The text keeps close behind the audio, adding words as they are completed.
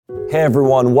Hey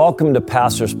everyone, welcome to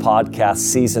Pastor's Podcast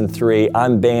Season 3.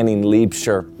 I'm Banning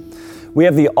Liebscher. We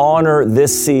have the honor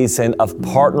this season of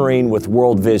partnering with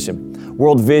World Vision.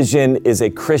 World Vision is a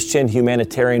Christian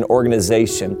humanitarian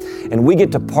organization, and we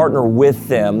get to partner with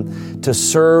them to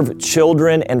serve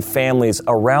children and families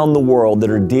around the world that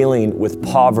are dealing with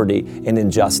poverty and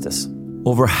injustice.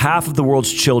 Over half of the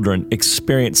world's children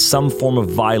experience some form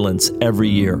of violence every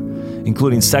year,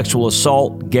 including sexual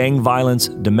assault, gang violence,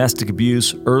 domestic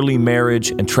abuse, early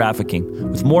marriage, and trafficking.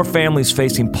 With more families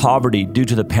facing poverty due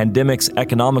to the pandemic's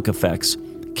economic effects,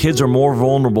 kids are more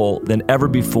vulnerable than ever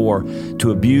before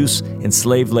to abuse,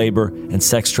 enslaved labor, and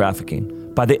sex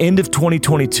trafficking. By the end of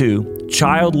 2022,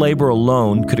 child labor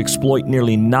alone could exploit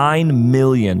nearly 9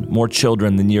 million more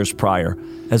children than years prior,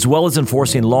 as well as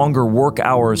enforcing longer work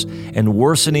hours and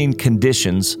worsening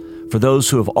conditions for those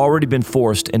who have already been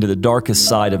forced into the darkest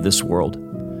side of this world.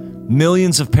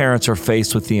 Millions of parents are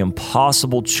faced with the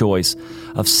impossible choice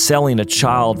of selling a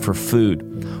child for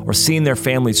food or seeing their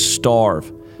families starve,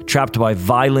 trapped by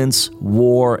violence,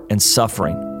 war, and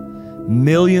suffering.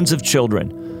 Millions of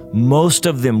children, most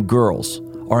of them girls,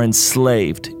 are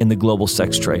enslaved in the global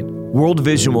sex trade. World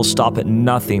Vision will stop at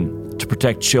nothing to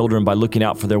protect children by looking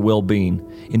out for their well-being,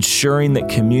 ensuring that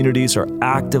communities are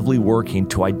actively working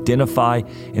to identify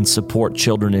and support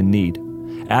children in need,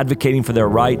 advocating for their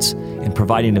rights, and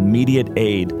providing immediate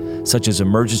aid such as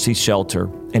emergency shelter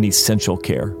and essential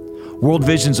care. World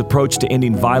Vision's approach to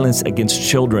ending violence against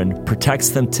children protects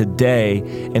them today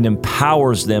and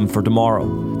empowers them for tomorrow.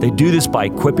 They do this by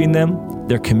equipping them,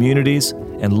 their communities,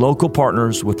 and local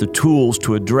partners with the tools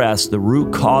to address the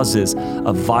root causes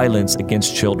of violence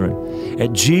against children.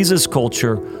 At Jesus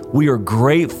Culture, we are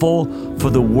grateful for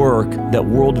the work that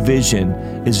World Vision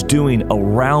is doing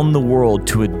around the world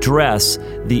to address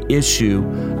the issue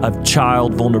of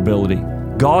child vulnerability.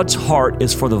 God's heart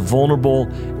is for the vulnerable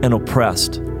and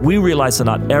oppressed. We realize that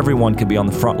not everyone can be on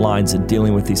the front lines in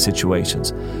dealing with these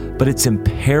situations, but it's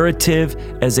imperative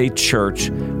as a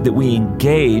church that we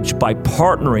engage by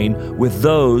partnering with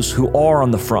those who are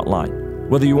on the front line.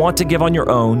 Whether you want to give on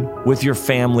your own, with your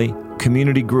family,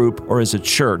 community group, or as a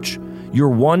church, your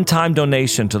one-time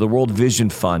donation to the World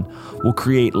Vision Fund will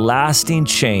create lasting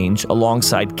change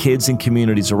alongside kids and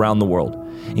communities around the world,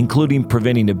 including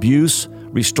preventing abuse,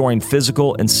 restoring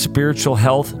physical and spiritual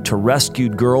health to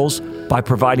rescued girls by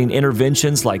providing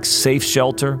interventions like safe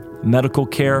shelter, medical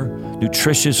care,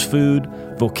 nutritious food,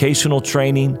 vocational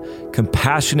training,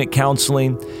 compassionate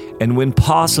counseling, and when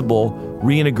possible,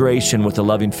 reintegration with a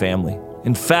loving family.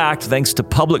 In fact, thanks to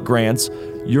public grants,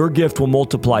 your gift will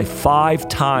multiply 5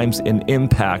 times in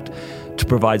impact to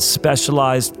provide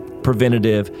specialized,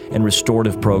 preventative, and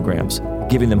restorative programs,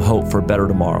 giving them hope for a better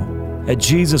tomorrow. At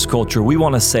Jesus Culture, we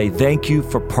want to say thank you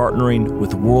for partnering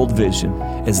with World Vision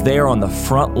as they are on the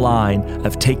front line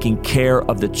of taking care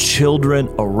of the children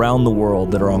around the world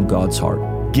that are on God's heart.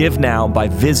 Give now by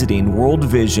visiting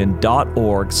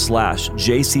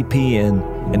worldvision.org/JCPN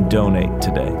and donate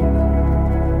today.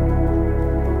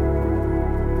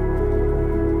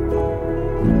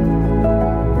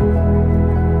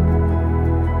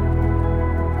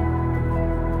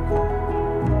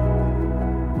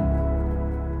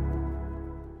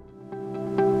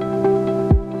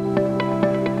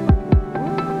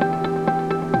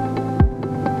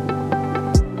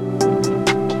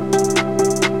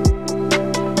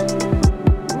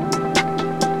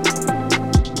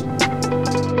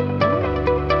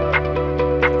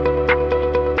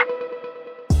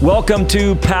 Welcome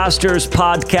to Pastor's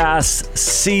Podcast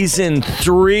Season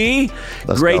 3.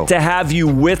 Great to have you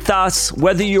with us.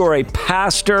 Whether you're a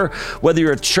pastor, whether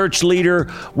you're a church leader,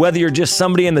 whether you're just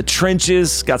somebody in the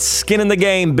trenches, got skin in the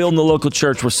game, building the local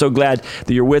church, we're so glad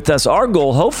that you're with us. Our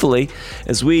goal, hopefully,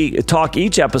 as we talk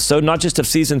each episode, not just of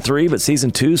Season 3, but Season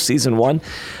 2, Season 1,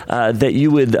 that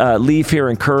you would leave here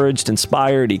encouraged,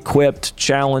 inspired, equipped,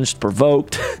 challenged,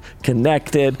 provoked,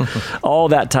 connected, all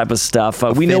that type of stuff.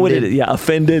 We know what it is. Yeah,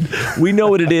 offended. We know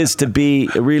what it is to be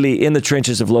really in the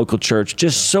trenches of local church,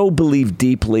 just so believe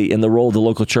deeply in the role of the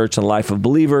local church in the life of a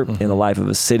believer, in the life of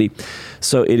a city.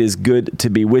 So it is good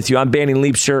to be with you. I'm Banning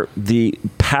Liebscher, the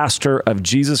pastor of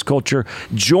Jesus Culture,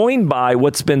 joined by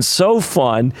what's been so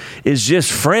fun is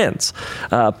just friends,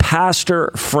 pastor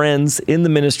friends in the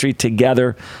ministry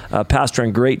together,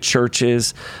 pastoring great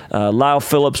churches. Lyle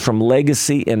Phillips from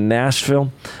Legacy in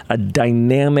Nashville, a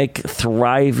dynamic,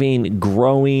 thriving,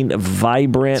 growing,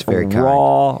 vibrant,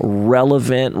 raw,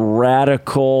 relevant,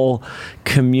 radical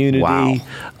community,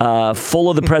 full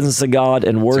of the presence of God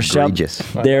and worship.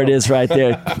 There it is right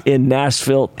there in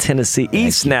Nashville, Tennessee,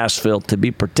 East Nashville to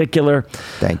be particular.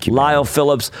 Thank you, Lyle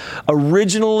Phillips,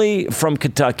 originally from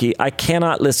Kentucky. I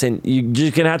cannot listen.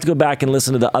 You're going to have to go back and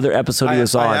listen to the other episode he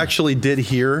was on. I actually did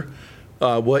hear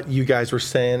what you guys were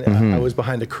saying. I was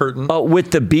behind a curtain. Oh,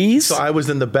 with the bees? So I was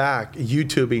in the back,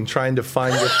 YouTubing, trying to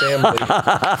find your family,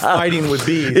 fighting with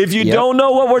bees. If you don't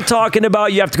know what we're talking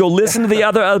about, you have to go listen to the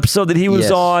other episode that he was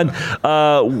on.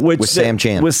 With Sam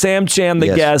Chan. With Sam Chan,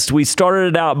 the guest. We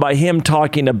started it out by him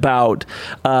talking about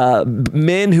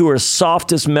men who are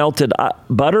soft as melted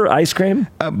butter ice cream.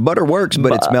 Butter works,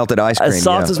 but it's melted ice cream.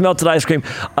 Soft as melted ice cream.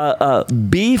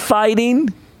 Bee fighting.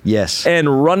 Yes.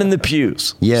 And running the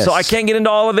pews. Yes. So I can't get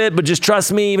into all of it, but just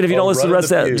trust me, even if you don't listen to the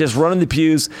rest of that, just running the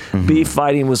pews. Bee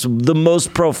fighting was the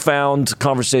most profound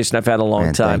conversation I've had in a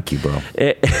long time. Thank you, bro.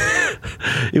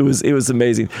 It was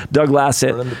amazing. Doug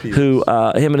Lassett, who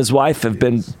him and his wife have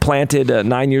been planted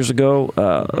 9 years ago,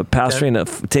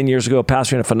 10 years ago,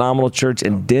 pastoring a phenomenal church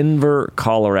in Denver,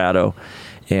 Colorado.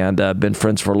 And been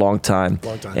friends for a long time.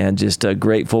 And just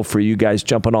grateful for you guys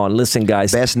jumping on. Listen,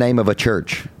 guys. Best name of a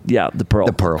church. Yeah, the Pearl.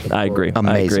 The Pearl. I agree.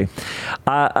 Amazing.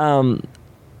 I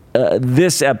agree.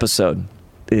 This episode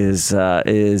is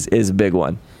a big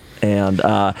one. And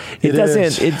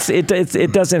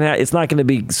it's not going to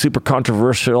be super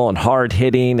controversial and hard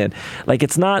hitting, and like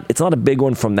it's not a big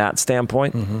one from that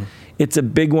standpoint. It's a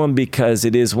big one because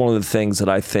it is one of the things that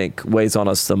I think weighs on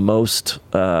us the most.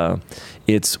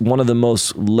 It's one of the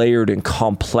most layered and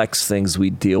complex things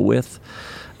we deal with.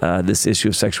 This issue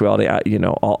of sexuality.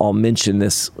 I'll mention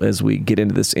this as we get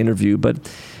into this interview, but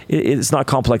it's not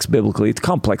complex biblically. It's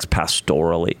complex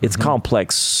pastorally. It's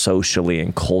complex socially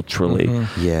and culturally.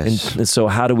 Yes. And so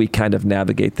how do we kind of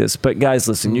navigate this? But guys,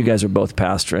 listen, you guys are both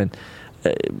pastoring.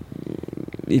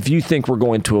 If you think we're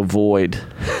going to avoid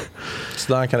it's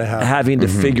not going to happen. Having to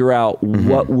figure out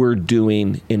what we're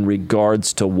doing in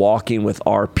regards to walking with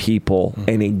our people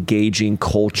and engaging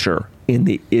culture in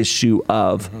the issue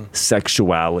of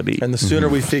sexuality. And the sooner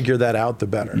we figure that out, the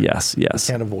better. Yes. We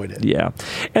can't avoid it. Yeah.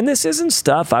 And this isn't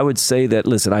stuff, I would say that,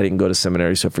 listen, I didn't go to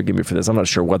seminary, so forgive me for this. I'm not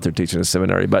sure what they're teaching in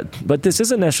seminary, but this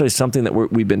isn't necessarily something that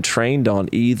we've been trained on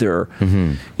either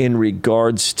in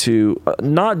regards to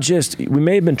not just, we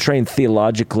may have been trained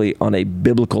theologically on a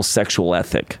biblical sexual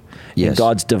ethic. And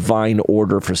God's divine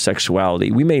order for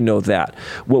sexuality. We may know that.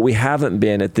 What we haven't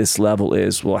been at this level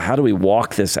is, well, how do we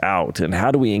walk this out? And how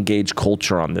do we engage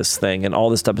culture on this thing? And all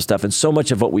this type of stuff. And so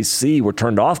much of what we see, we're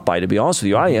turned off by, to be honest with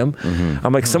you. I am.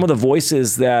 I'm like, some of the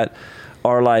voices that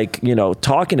are like,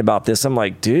 talking about this, I'm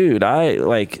like, dude,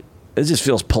 it just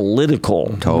feels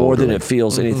political more than it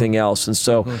feels anything else. And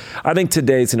so I think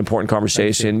today's an important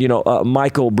conversation.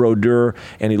 Michael Brodeur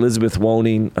and Elizabeth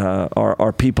Woning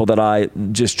are people that I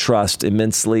just trust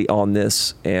immensely on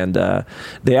this. And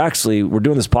they actually were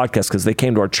doing this podcast because they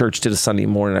came to our church, did a Sunday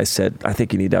morning. I said, I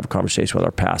think you need to have a conversation with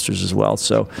our pastors as well.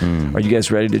 So are you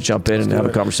guys ready to jump in and have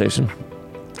a conversation?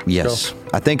 Yes,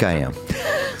 I think I am.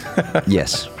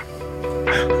 Yes.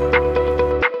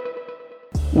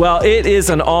 Well, it is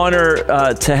an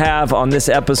honor to have on this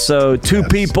episode two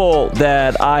people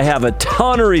that I have a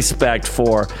ton of respect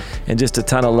for and just a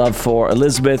ton of love for.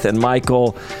 Elizabeth and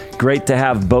Michael, great to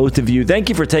have both of you. Thank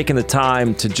you for taking the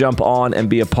time to jump on and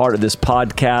be a part of this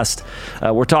podcast.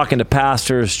 We're talking to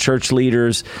pastors, church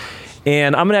leaders,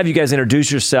 and I'm going to have you guys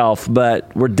introduce yourself,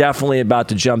 but we're definitely about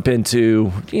to jump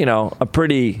into, a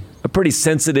pretty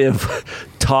sensitive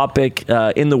topic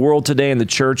in the world today in the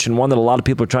church, and one that a lot of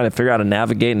people are trying to figure out how to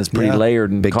navigate, and it's pretty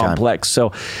layered and complex.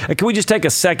 Time. So can we just take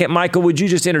a second? Michael, would you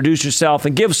just introduce yourself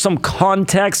and give some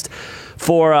context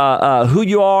for who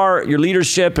you are, your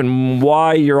leadership, and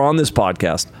why you're on this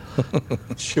podcast?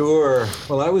 Sure.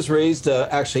 Well, I was raised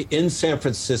actually in San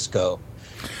Francisco,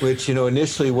 which,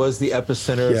 initially was the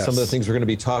epicenter of some of the things we're going to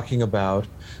be talking about.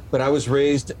 But I was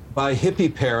raised by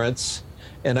hippie parents,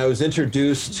 and I was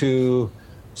introduced to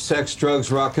sex,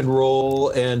 drugs, rock and roll,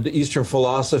 and Eastern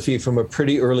philosophy from a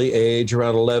pretty early age,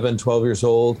 around 11, 12 years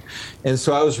old. And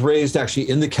so I was raised actually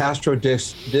in the Castro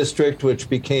district, which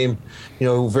became,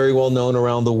 very well known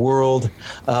around the world.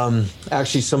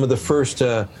 Actually, some of the first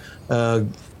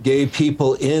gay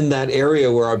people in that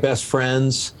area were our best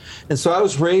friends. And so I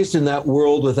was raised in that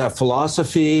world with that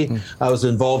philosophy. I was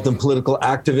involved in political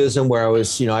activism where I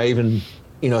was, I even,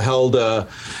 held,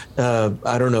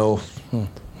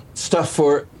 stuff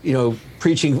for,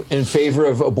 preaching in favor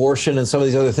of abortion and some of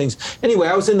these other things. Anyway,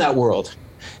 I was in that world.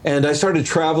 And I started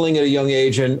traveling at a young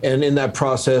age. And in that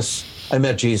process, I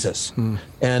met Jesus.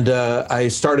 And I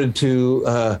started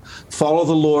to follow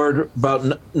the Lord.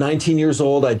 About 19 years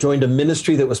old, I joined a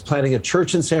ministry that was planting a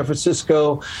church in San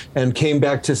Francisco and came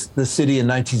back to the city in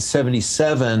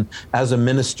 1977 as a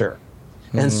minister.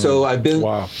 And so I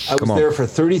was there for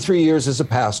 33 years as a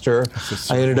pastor.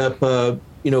 I ended up,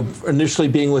 initially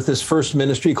being with this first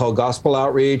ministry called Gospel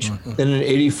Outreach. Then in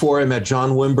 '84, I met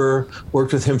John Wimber,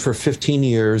 worked with him for 15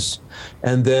 years.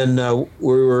 And then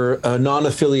we were a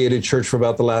non-affiliated church for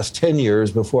about the last 10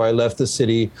 years before I left the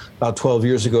city about 12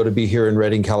 years ago to be here in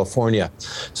Redding, California.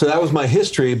 So that was my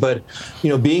history. But,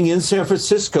 being in San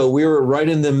Francisco, we were right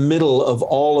in the middle of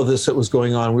all of this that was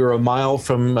going on. We were a mile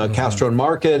from Castro and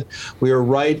Market. We were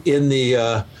right in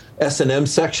the S&M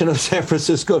section of San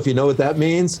Francisco, if you know what that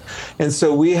means. And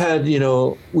so we had,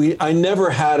 I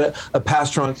never had a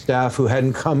pastor on staff who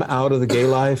hadn't come out of the gay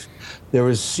life. There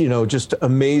was, just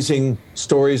amazing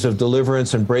stories of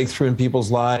deliverance and breakthrough in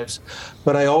people's lives.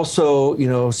 But I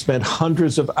also, spent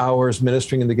hundreds of hours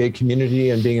ministering in the gay community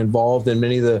and being involved in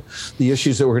many of the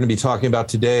issues that we're going to be talking about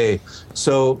today.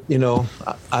 So,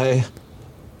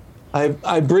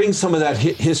 I bring some of that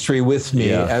history with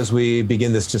me as we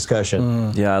begin this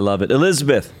discussion. Yeah, I love it.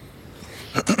 Elizabeth.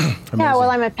 Yeah, well,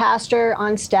 I'm a pastor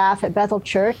on staff at Bethel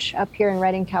Church up here in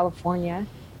Redding, California.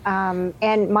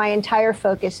 And my entire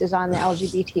focus is on the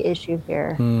LGBT issue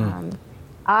here.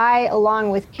 I,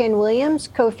 along with Ken Williams,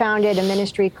 co-founded a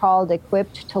ministry called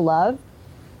Equipped to Love.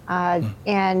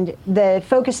 And the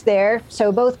focus there,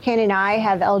 so both Ken and I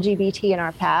have LGBT in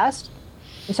our past.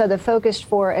 And so the focus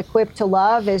for Equipped to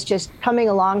Love is just coming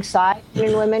alongside men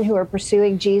and women who are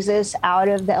pursuing Jesus out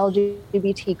of the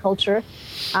LGBT culture.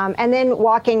 And then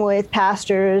walking with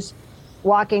pastors,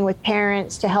 walking with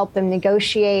parents to help them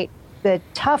negotiate the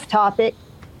tough topic.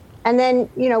 And then,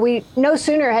 we no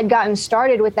sooner had gotten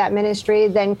started with that ministry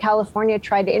than California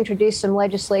tried to introduce some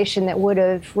legislation that would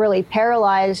have really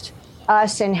paralyzed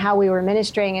us and how we were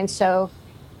ministering. And so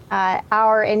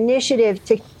our initiative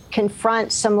to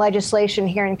confront some legislation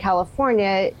here in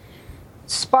California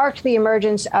sparked the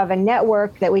emergence of a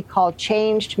network that we call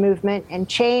Changed Movement. And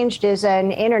Changed is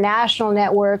an international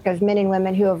network of men and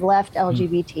women who have left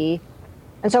LGBT.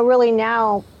 And so really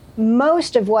now,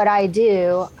 most of what I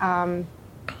do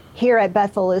here at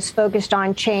Bethel is focused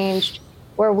on Changed,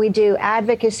 where we do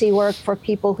advocacy work for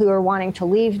people who are wanting to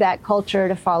leave that culture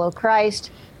to follow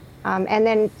Christ. And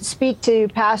then speak to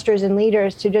pastors and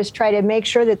leaders to just try to make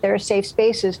sure that there are safe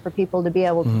spaces for people to be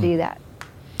able to do that.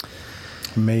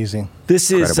 Amazing. This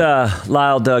is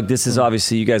Lyle, Doug. This is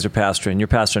obviously you guys are pastoring. You're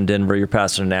pastor in Denver. You're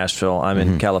pastor in Nashville. I'm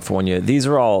in California. These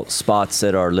are all spots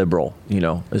that are liberal,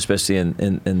 especially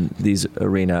in these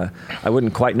arena. I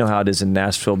wouldn't quite know how it is in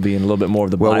Nashville, being a little bit more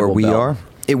of the Bible where we Belt.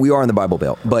 we are in the Bible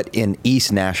Belt. But in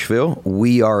East Nashville,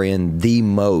 we are in the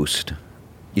most.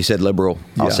 You said liberal.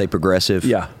 I'll say progressive.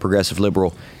 Yeah. Progressive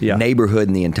liberal neighborhood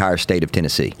in the entire state of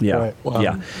Tennessee. Yeah. Right. Wow.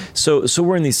 Yeah. So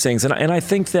we're in these things, and I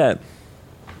think that,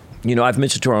 I've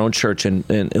mentioned to our own church, and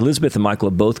Elizabeth and Michael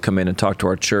have both come in and talked to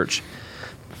our church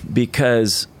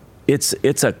because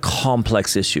it's a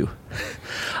complex issue.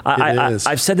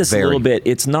 I've said this a little bit.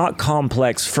 It's not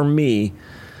complex for me.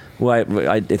 Well,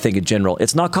 I think in general,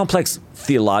 it's not complex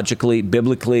theologically,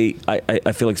 biblically.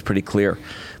 I feel like it's pretty clear.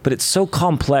 But it's so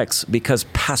complex because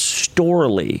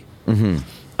pastorally,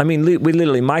 I mean, we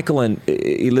literally, Michael and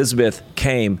Elizabeth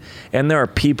came, and there are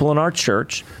people in our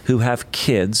church who have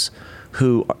kids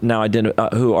who now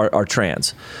who are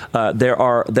trans. There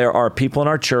are people in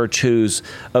our church whose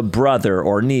a brother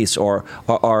or niece or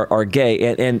are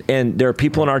gay, and there are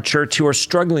people in our church who are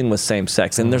struggling with same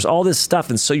sex, and there's all this stuff,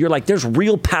 and so you're like, there's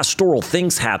real pastoral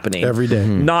things happening every day,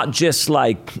 not just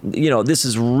like this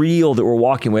is real that we're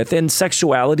walking with, and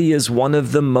sexuality is one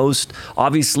of the most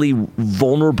obviously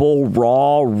vulnerable,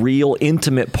 raw, real,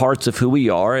 intimate parts of who we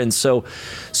are, and so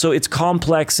it's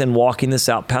complex in walking this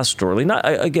out pastorally. Not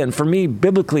again for me.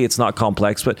 Biblically, it's not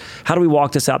complex, but how do we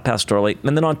walk this out pastorally?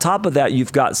 And then on top of that,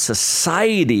 you've got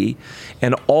society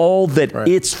and all that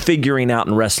it's figuring out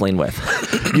and wrestling with.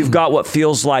 You've got what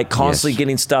feels like constantly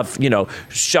getting stuff,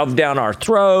 shoved down our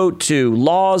throat, to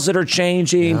laws that are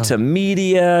changing, to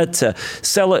media, to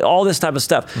sell it, all this type of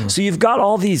stuff. So you've got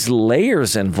all these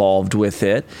layers involved with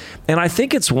it. And I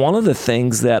think it's one of the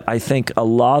things that I think a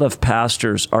lot of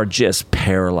pastors are just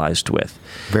paralyzed with.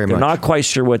 They're not quite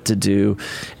sure what to do.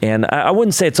 And I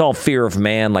wouldn't say it's all fear of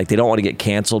man, like they don't want to get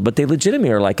canceled, but they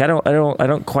legitimately are like, I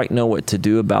don't quite know what to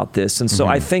do about this. And so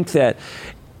I think that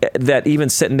even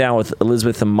sitting down with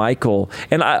Elizabeth and Michael,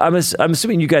 and I'm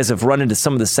assuming you guys have run into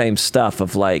some of the same stuff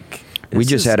of like, we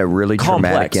just had a really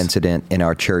traumatic incident in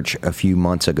our church a few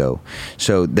months ago.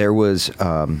 So there was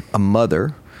a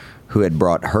mother who had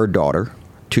brought her daughter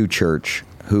to church,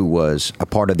 who was a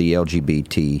part of the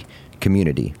LGBT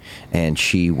community, and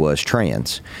she was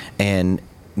trans. And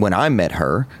when I met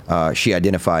her, she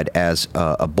identified as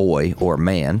a boy or a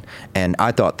man, and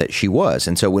I thought that she was.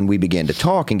 And so when we began to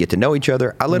talk and get to know each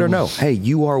other, I let her know, hey,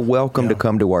 you are welcome to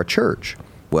come to our church.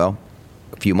 Well,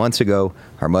 a few months ago,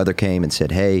 her mother came and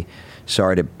said, hey,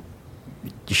 sorry to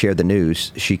share the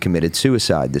news, she committed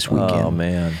suicide this weekend. Oh,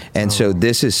 man. And so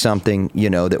this is something,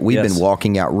 that we've been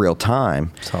walking out real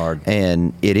time. It's hard.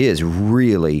 And it is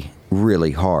really,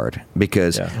 really hard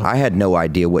because I had no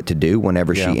idea what to do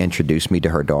whenever she introduced me to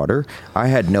her daughter. I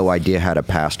had no idea how to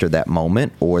pastor that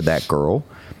moment or that girl.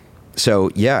 So,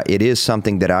 it is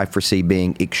something that I foresee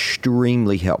being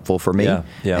extremely helpful for me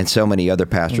and so many other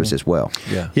pastors as well.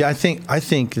 Yeah, I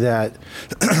think that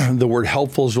the word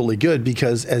helpful is really good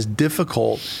because as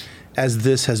difficult as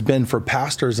this has been for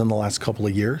pastors in the last couple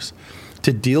of years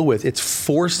to deal with, it's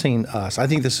forcing us. I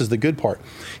think this is the good part.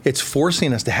 It's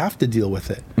forcing us to have to deal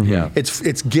with it. Yeah.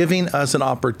 It's giving us an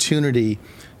opportunity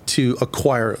to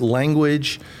acquire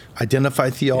language, identify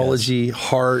theology,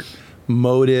 heart,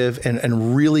 motive,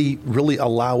 and really, really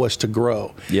allow us to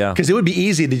grow. Yeah. Because it would be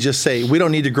easy to just say, we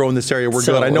don't need to grow in this area. We're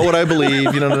good. I know what I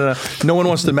believe. No one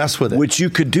wants to mess with it. Which you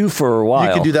could do for a while.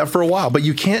 You could do that for a while, but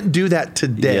you can't do that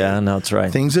today. Yeah, no, that's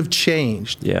right. Things have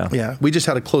changed. Yeah. We just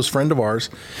had a close friend of ours.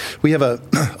 We have a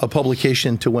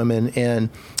publication to women, and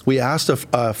we asked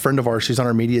a friend of ours, she's on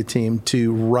our media team,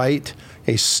 to write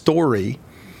a story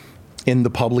in the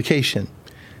publication.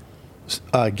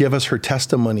 Give us her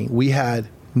testimony. We had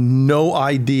no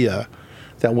idea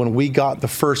that when we got the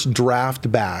first draft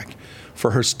back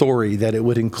for her story, that it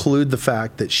would include the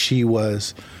fact that she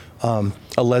was a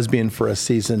lesbian for a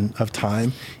season of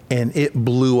time, and it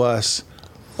blew us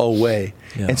away.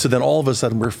 Yeah. And so then all of a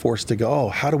sudden we're forced to go,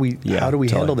 how do we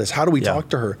handle this? How do we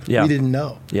talk to her? Yeah. We didn't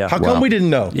know. Yeah. How come we didn't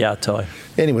know? Yeah, totally.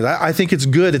 Anyways, I think it's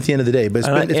good at the end of the day, but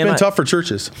it's been tough for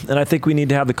churches. And I think we need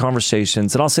to have the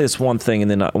conversations. And I'll say this one thing,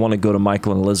 and then I want to go to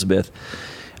Michael and Elizabeth.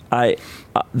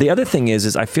 The other thing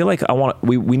is I feel like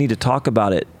we need to talk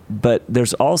about it, but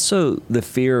there's also the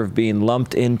fear of being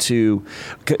lumped into.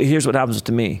 Here's what happens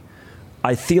to me: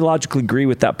 I theologically agree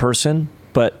with that person,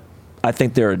 but I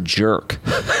think they're a jerk.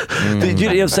 You know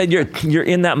what I'm saying? You're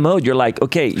in that mode. You're like,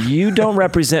 okay, you don't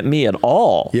represent me at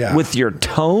all with your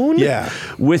tone,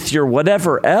 with your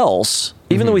whatever else.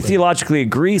 Even though we theologically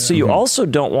agree, so you also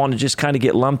don't want to just kind of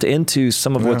get lumped into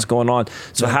some of what's going on.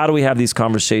 So how do we have these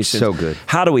conversations? So good.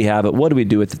 How do we have it? What do we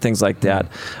do with it? Things like that.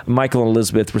 Michael and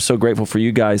Elizabeth, we're so grateful for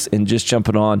you guys and just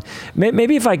jumping on.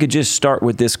 Maybe if I could just start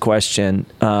with this question.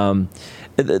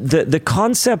 The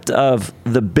concept of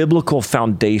the biblical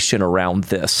foundation around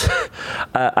this.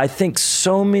 I think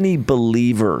so many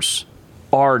believers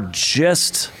are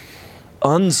just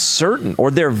uncertain,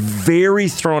 or they're very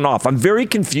thrown off. I'm very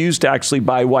confused actually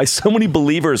by why so many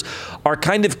believers are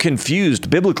kind of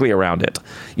confused biblically around it.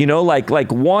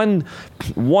 Like one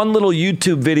little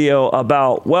YouTube video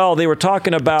about, they were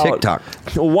talking about TikTok.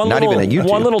 One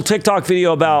little TikTok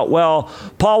video about,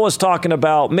 Paul was talking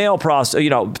about male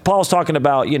prostitutes, Paul was talking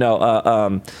about,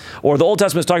 or the Old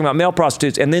Testament is talking about male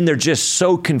prostitutes, and then they're just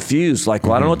so confused, like, I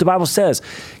don't know what the Bible says.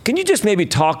 Can you just maybe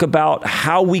talk about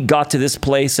how we got to this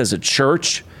place as a church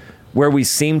where we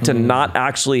seem to not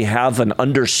actually have an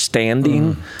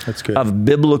understanding of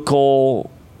biblical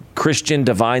Christian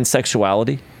divine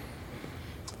sexuality?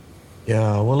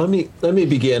 Yeah, well, let me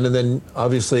begin, and then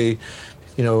obviously,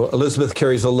 Elizabeth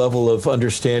carries a level of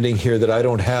understanding here that I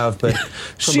don't have, but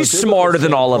she's smarter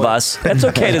than all of us. That's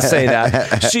okay to say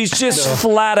that. She's just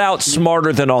flat out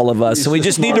smarter than all of us, and we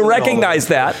just need to recognize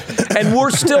that, and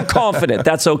we're still confident.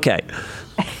 That's okay.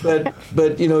 But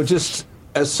just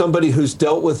as somebody who's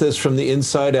dealt with this from the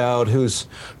inside out, who's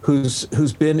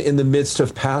been in the midst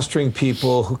of pastoring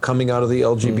people who coming out of the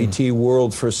LGBT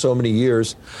world for so many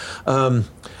years,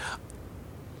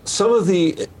 some of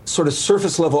the sort of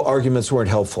surface level arguments weren't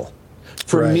helpful.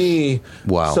 For me,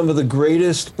 some of the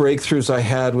greatest breakthroughs I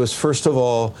had was, first of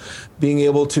all, being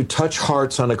able to touch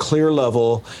hearts on a clear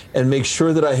level and make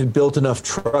sure that I had built enough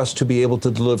trust to be able to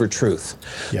deliver truth.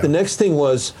 Yeah. The next thing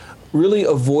was really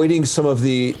avoiding some of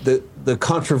the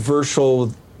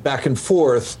controversial back and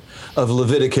forth of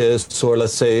Leviticus, or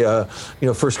let's say, 1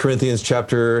 Corinthians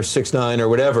chapter 6, 9, or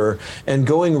whatever, and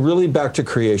going really back to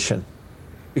creation.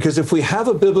 Because if we have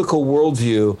a biblical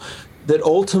worldview, that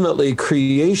ultimately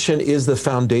creation is the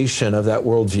foundation of that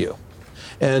worldview.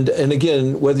 And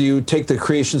again, whether you take the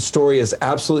creation story as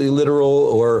absolutely literal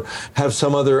or have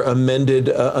some other amended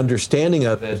understanding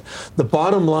of it, the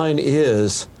bottom line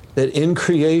is that in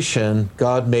creation,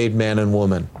 God made man and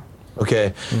woman.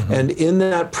 Okay. And in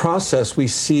that process, we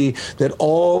see that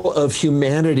all of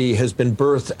humanity has been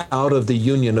birthed out of the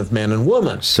union of man and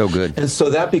woman. So good. And so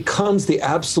that becomes the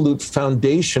absolute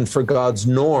foundation for God's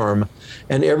norm,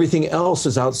 and everything else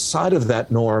is outside of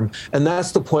that norm. And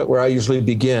that's the point where I usually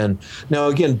begin. Now,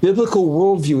 again, biblical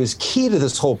worldview is key to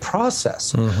this whole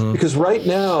process, because right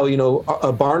now,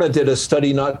 Barna did a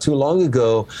study not too long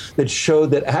ago that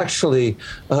showed that actually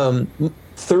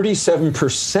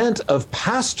 37% of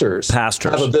pastors have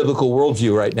a biblical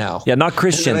worldview right now. Yeah, not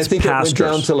Christians, and I think pastors. It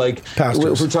went down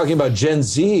to if we're talking about Gen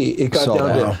Z, it got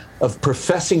down to, of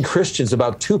professing Christians,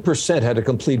 about 2% had a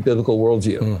complete biblical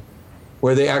worldview,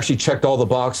 where they actually checked all the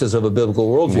boxes of a biblical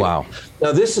worldview. Wow.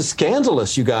 Now, this is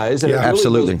scandalous, you guys. And it really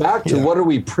absolutely goes back to what are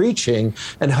we preaching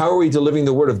and how are we delivering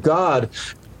the word of God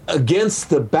against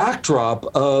the backdrop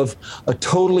of a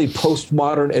totally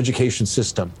postmodern education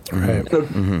system,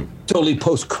 totally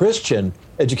post-Christian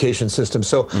education system.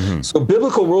 So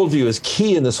biblical worldview is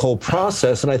key in this whole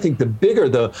process. And I think the bigger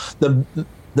the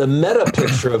meta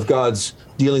picture of God's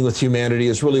dealing with humanity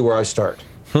is really where I start.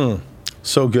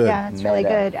 So good. Yeah, that's really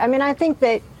good. I mean, I think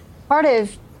that part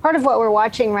of what we're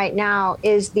watching right now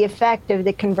is the effect of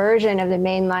the conversion of the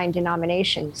mainline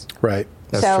denominations. Right.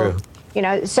 That's true.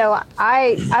 So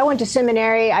I went to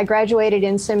seminary. I graduated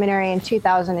in seminary in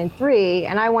 2003,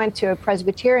 and I went to a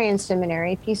Presbyterian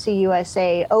seminary,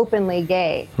 PCUSA, openly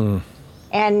gay.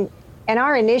 And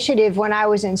our initiative when I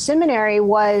was in seminary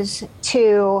was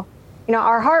to,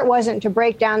 our heart wasn't to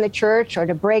break down the church or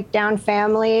to break down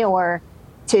family or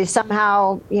to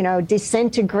somehow,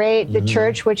 disintegrate the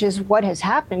church, which is what has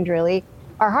happened, really.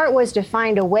 Our heart was to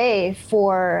find a way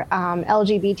for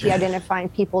LGBT identifying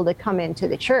people to come into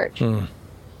the church.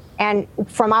 And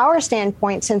from our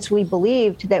standpoint, since we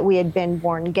believed that we had been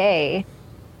born gay,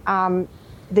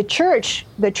 the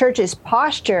church's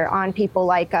posture on people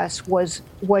like us was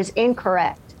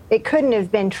incorrect. It couldn't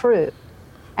have been true.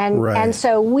 And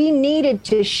so we needed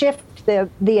to shift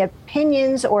the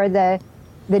opinions or the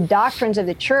doctrines of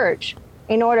the church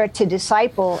in order to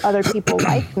disciple other people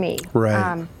like me.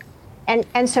 Right.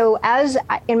 And so, as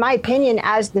in my opinion,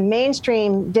 as the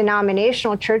mainstream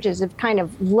denominational churches have kind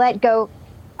of let go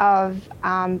of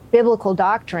biblical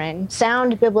doctrine,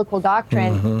 sound biblical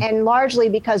doctrine, and largely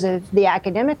because of the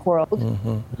academic world,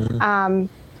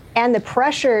 and the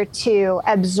pressure to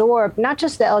absorb not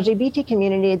just the LGBT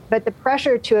community, but the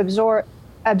pressure to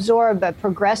absorb a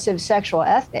progressive sexual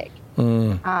ethic.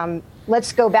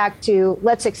 Let's go back to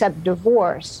let's accept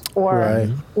divorce, or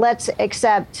let's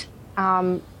accept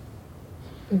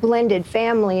blended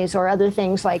families or other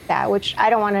things like that, which I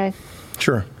don't want to.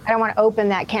 I don't want to open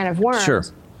that can of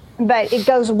worms. But it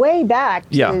goes way back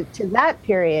to that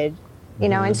period,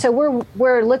 And so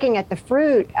we're looking at the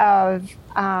fruit of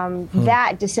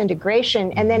that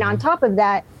disintegration, and then on top of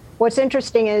that, what's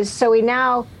interesting is we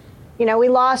now, we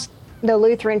lost the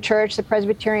Lutheran Church, the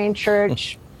Presbyterian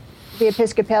Church, the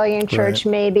Episcopalian Church,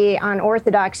 maybe on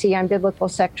orthodoxy on biblical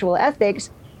sexual ethics.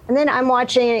 And then I'm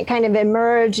watching it kind of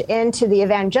emerge into the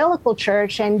evangelical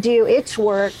church and do its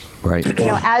work,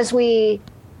 as we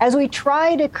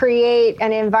try to create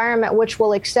an environment which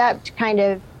will accept kind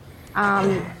of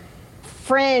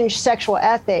fringe sexual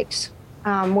ethics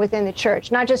within the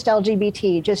church, not just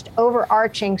LGBT, just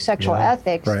overarching sexual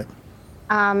ethics.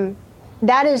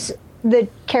 That is the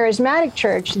charismatic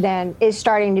church then is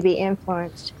starting to be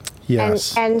influenced.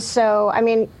 And so, I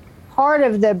mean, part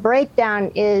of the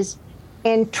breakdown is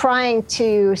in trying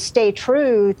to stay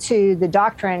true to the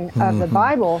doctrine of the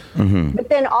Bible. But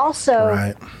then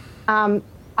also,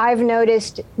 I've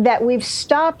noticed that we've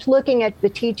stopped looking at the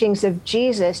teachings of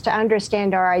Jesus to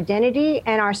understand our identity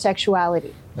and our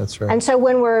sexuality. That's right. And so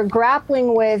when we're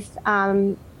grappling with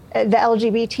the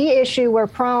LGBT issue, we're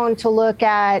prone to look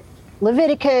at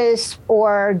Leviticus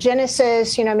or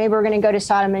Genesis, maybe we're going to go to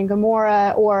Sodom and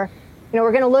Gomorrah, or,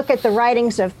 we're going to look at the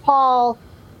writings of Paul.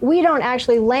 We don't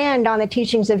actually land on the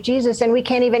teachings of Jesus, and we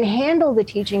can't even handle the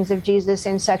teachings of Jesus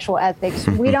in sexual ethics.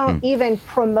 We don't even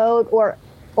promote or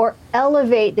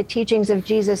elevate the teachings of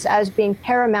Jesus as being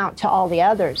paramount to all the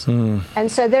others.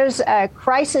 And so there's a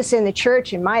crisis in the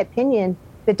church, in my opinion,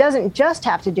 that doesn't just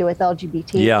have to do with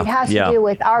LGBT. It has to do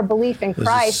with our belief in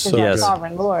Christ as our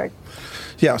sovereign Lord.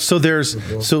 Yeah, so there's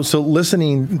so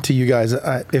listening to you guys,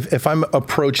 if I'm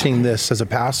approaching this as a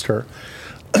pastor,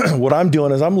 what I'm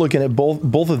doing is I'm looking at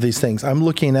both of these things. I'm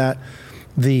looking at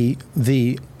the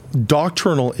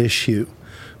doctrinal issue,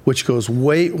 which goes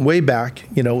way back.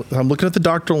 I'm looking at the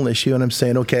doctrinal issue and I'm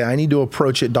saying, okay, I need to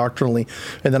approach it doctrinally.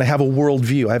 And then I have a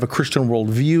worldview. I have a Christian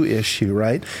worldview issue,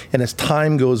 right? And as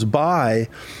time goes by,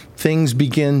 things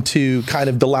begin to kind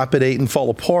of dilapidate and fall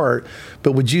apart.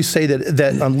 But would you say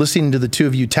that I'm listening to the two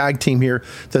of you tag team here,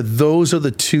 that those are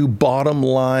the two bottom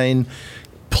line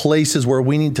places where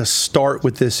we need to start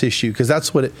with this issue? Because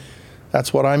that's what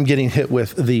I'm getting hit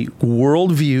with, the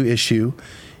worldview issue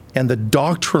and the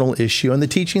doctrinal issue and the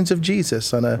teachings of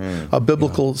Jesus on a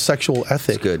biblical sexual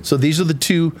ethic. That's good. So these are the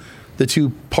two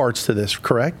parts to this,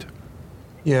 correct?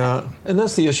 Yeah, and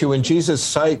that's the issue. When Jesus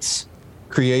cites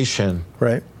creation,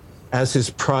 right, as his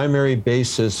primary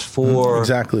basis for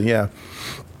exactly, yeah,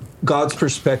 God's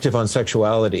perspective on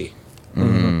sexuality,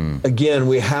 again,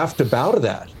 we have to bow to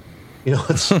that.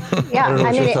 It's yeah.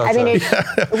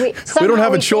 We don't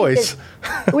have a choice.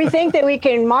 We think that we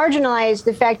can marginalize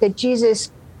the fact that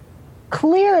Jesus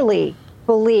clearly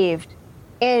believed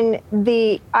in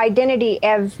the identity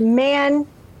of man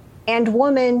and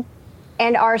woman,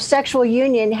 and our sexual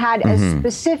union had a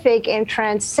specific and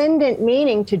transcendent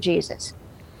meaning to Jesus.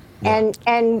 Yeah.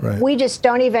 And right. We just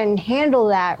don't even handle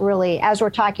that really as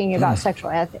we're talking about sexual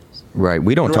ethics. Right.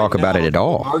 We don't talk about it at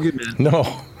all. Argument, no.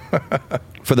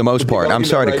 For the most part. I'm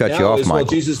sorry to cut you off, Michael. Well,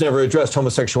 Jesus never addressed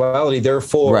homosexuality,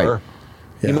 therefore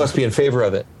he must be in favor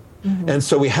of it. And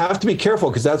so we have to be careful,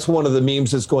 because that's one of the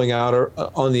memes that's going out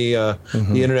on the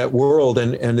internet world,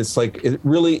 and it's like it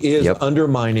really is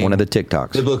undermining one of the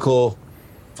TikToks, biblical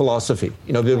philosophy,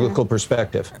 biblical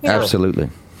perspective. Absolutely.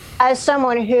 As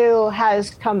someone who has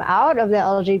come out of the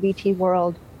LGBT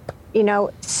world,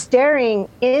 staring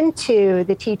into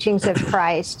the teachings of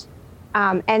Christ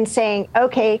and saying,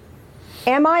 okay,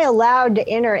 am I allowed to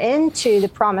enter into the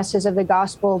promises of the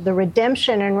gospel, the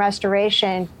redemption and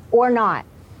restoration, or not?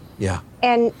 Yeah.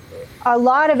 And a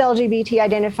lot of LGBT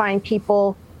identifying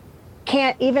people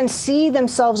can't even see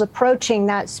themselves approaching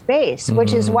that space,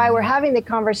 which is why we're having the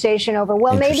conversation over,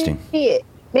 well, maybe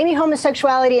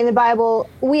homosexuality in the Bible,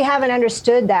 we haven't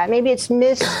understood that. Maybe it's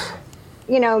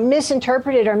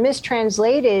misinterpreted or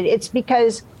mistranslated. It's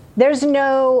because there's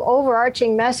no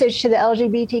overarching message to the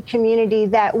LGBT community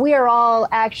that we are all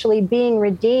actually being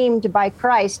redeemed by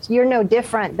Christ. You're no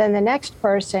different than the next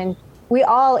person. We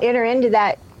all enter into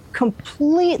that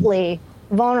completely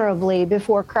vulnerably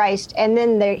before Christ, and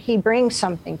then he brings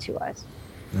something to us.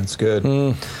 That's good.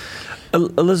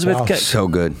 Elizabeth, wow. So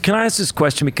good. Can I ask this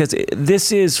question? Because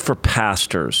this is for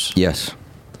pastors. Yes.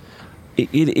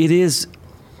 It is.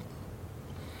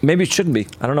 Maybe it shouldn't be.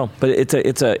 I don't know, but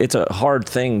it's a hard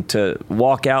thing to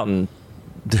walk out and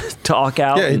talk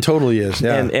out. Yeah, it totally is.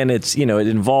 Yeah, and it's it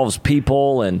involves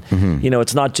people, and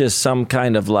it's not just some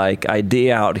kind of like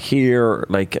idea out here.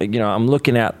 Like I'm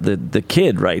looking at the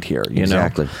kid right here.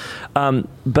 Exactly.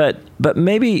 But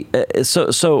maybe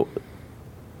so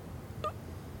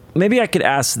maybe I could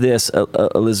ask this,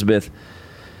 Elizabeth.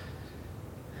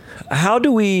 How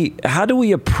do we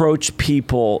approach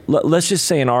people? Let's just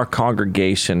say in our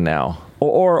congregation now,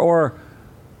 or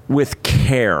with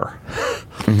care,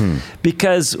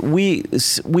 because we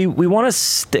want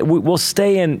to we'll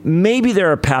stay in. Maybe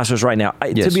there are pastors right now.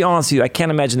 To be honest with you, I can't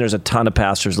imagine there's a ton of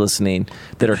pastors listening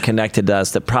that are connected to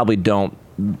us that probably don't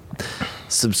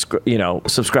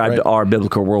subscribe to our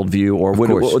biblical worldview, or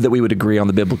that we would agree on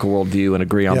the biblical worldview and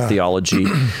agree on theology.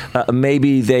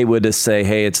 Maybe they would just say,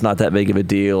 hey, it's not that big of a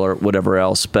deal, or whatever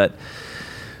else. But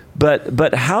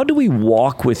how do we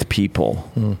walk with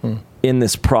people in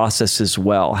this process as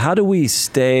well? How do we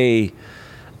stay?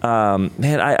 I'm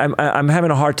having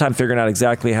a hard time figuring out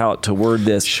exactly how to word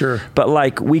this. Sure.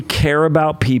 But we care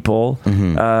about people.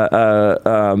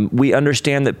 We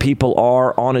understand that people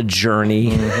are on a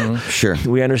journey. Sure.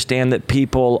 We understand that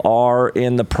people are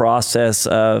in the process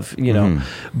of,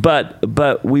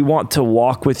 but we want to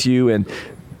walk with you. And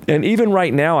even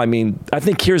right now, I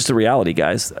think here's the reality,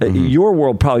 guys. Your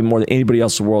world, probably more than anybody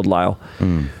else's world, Lyle.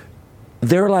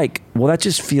 They're like, well, that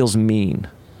just feels mean.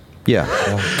 Yeah,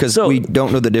 because we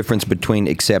don't know the difference between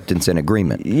acceptance and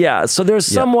agreement. Yeah, so there's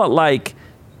somewhat like,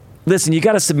 listen, you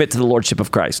got to submit to the lordship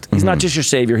of Christ. He's not just your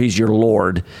Savior, He's your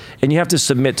Lord, and you have to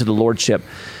submit to the lordship.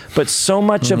 But so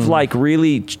much of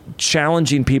really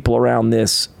challenging people around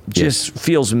this just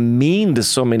feels mean to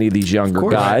so many of these younger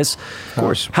guys. Of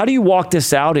course. How do you walk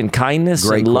this out in kindness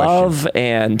and love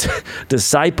and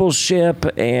discipleship,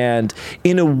 and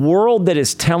in a world that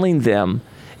is telling them,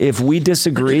 if we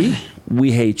disagree,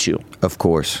 we hate you? Of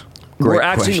course. We're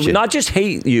actually not just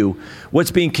hate you.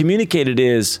 What's being communicated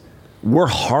is we're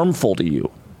harmful to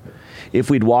you if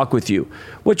we'd walk with you.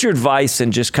 What's your advice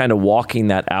in just kind of walking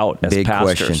that out as Big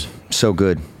pastors? Question. So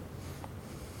good.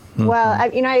 Well,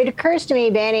 it occurs to me,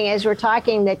 Banning, as we're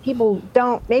talking, that people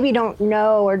don't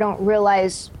know or don't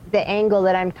realize the angle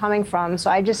that I'm coming from.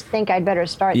 So I just think I'd better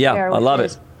start there. Yeah, I love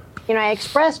it. I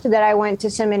expressed that I went to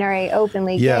seminary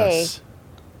openly gay.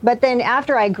 But then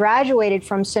after I graduated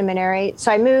from seminary,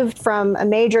 so I moved from a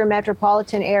major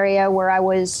metropolitan area where I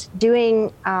was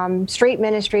doing street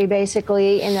ministry,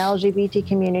 basically, in the LGBT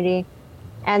community.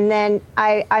 And then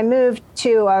I moved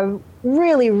to a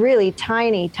really, really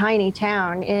tiny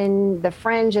town in the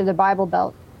fringe of the Bible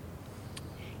Belt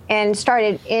and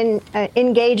started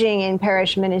engaging in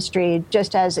parish ministry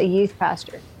just as a youth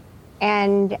pastor.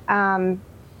 And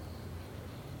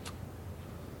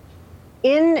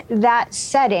in that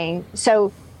setting,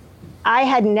 so I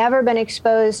had never been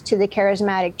exposed to the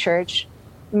charismatic church.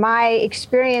 My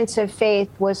experience of faith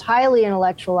was highly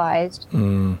intellectualized,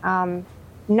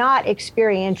 not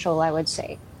experiential, I would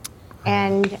say.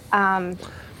 And so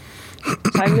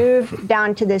I moved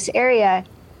down to this area,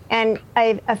 and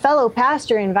a fellow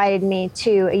pastor invited me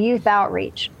to a youth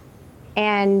outreach.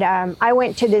 And I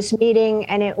went to this meeting,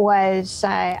 and it was,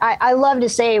 I love to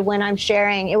say when I'm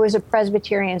sharing, it was a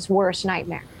Presbyterian's worst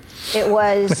nightmare. It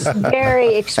was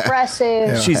very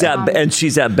expressive. She's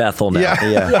at Bethel now.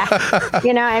 Yeah.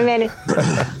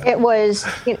 It was,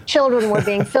 children were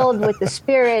being filled with the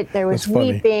Spirit. There was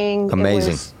weeping.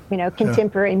 Amazing. It was,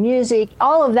 contemporary music.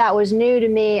 All of that was new to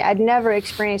me. I'd never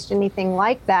experienced anything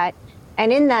like that.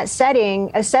 And in that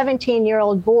setting, a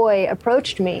 17-year-old boy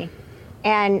approached me.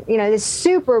 And, this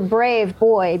super brave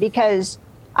boy, because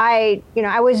I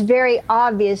was very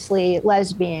obviously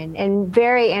lesbian and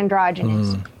very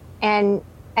androgynous. And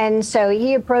so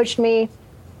he approached me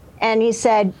and he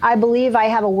said, "I believe I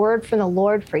have a word from the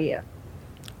Lord for you."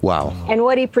 Wow. And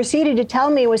what he proceeded to tell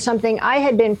me was something I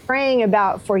had been praying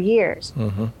about for years.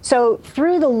 So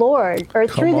through the Lord, or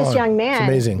through this young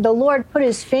man, the Lord put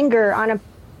his finger on a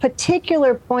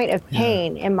particular point of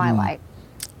pain in my life.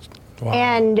 Wow.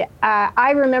 And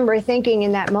I remember thinking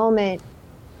in that moment,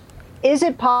 is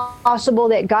it possible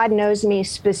that God knows me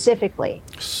specifically?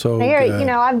 So here,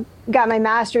 I've got my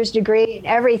master's degree and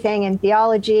everything in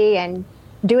theology and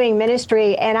doing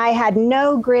ministry, and I had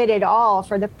no grid at all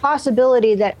for the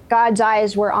possibility that God's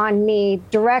eyes were on me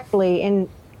directly. And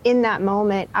in that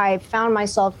moment, I found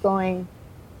myself going,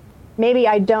 maybe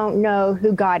I don't know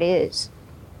who God is.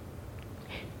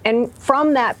 And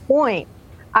from that point,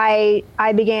 I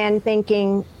began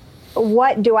thinking,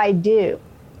 what do I do?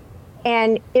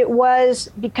 And it was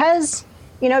because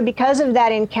of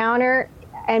that encounter,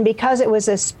 and because it was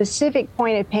a specific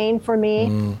point of pain for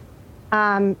me,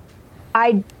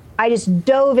 I just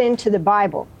dove into the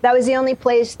Bible. That was the only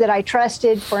place that I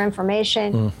trusted for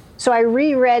information. So I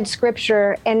reread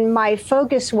Scripture, and my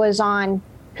focus was on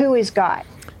who is God.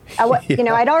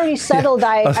 I'd already settled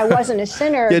I wasn't a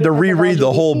sinner. You had to reread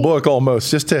the whole book almost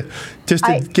just to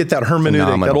get that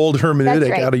hermeneutic, that old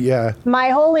hermeneutic out of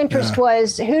My whole interest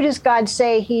was, who does God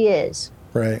say He is?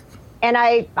 Right. And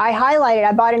I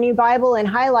bought a new Bible and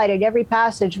highlighted every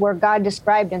passage where God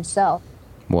described Himself.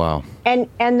 Wow. And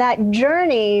that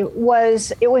journey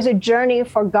was a journey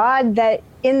for God that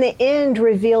in the end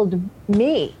revealed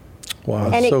me.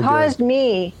 Wow. And it caused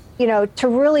me, to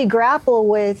really grapple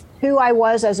with who I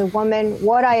was as a woman,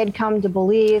 what I had come to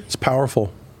believe. It's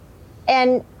powerful.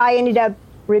 And I ended up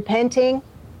repenting.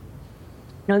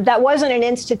 That wasn't an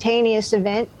instantaneous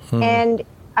event. And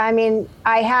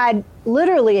I had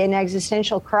literally an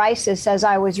existential crisis as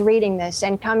I was reading this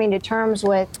and coming to terms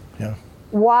with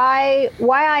why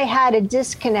I had a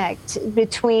disconnect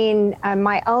between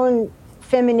my own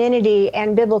femininity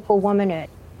and biblical womanhood,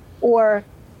 or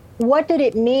what did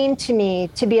it mean to me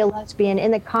to be a lesbian in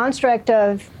the construct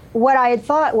of what I had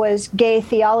thought was gay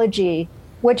theology,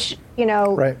 which,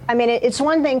 it's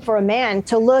one thing for a man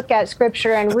to look at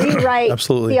Scripture and rewrite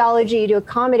theology to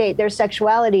accommodate their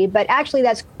sexuality, but actually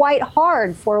that's quite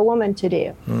hard for a woman to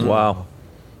do. Wow.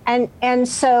 And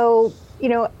so,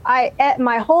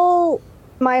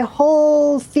 my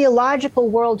whole theological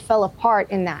world fell apart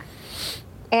in that.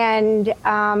 And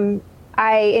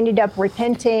I ended up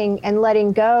repenting and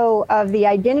letting go of the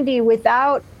identity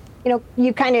without,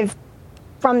 you kind of,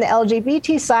 from the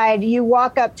LGBT side, you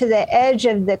walk up to the edge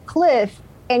of the cliff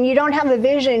and you don't have a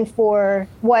vision for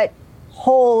what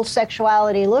whole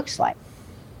sexuality looks like.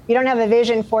 You don't have a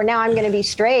vision for, now I'm going to be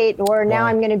straight, or now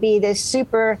I'm going to be this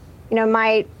super, in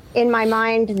my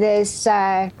mind, this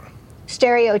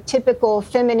stereotypical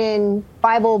feminine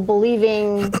Bible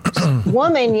believing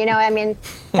woman,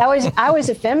 I was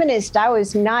a feminist. I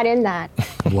was not in that.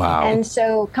 Wow. And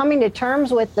so coming to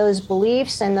terms with those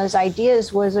beliefs and those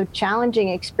ideas was a challenging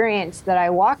experience that I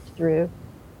walked through.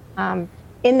 In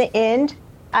the end,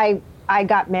 I I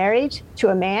got married to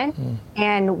a man,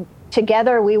 and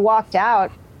together we walked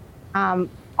out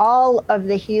all of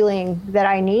the healing that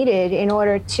I needed in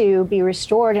order to be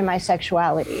restored in my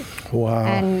sexuality. Wow.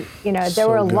 And, there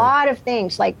were a lot of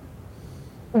things. Like,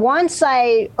 once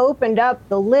I opened up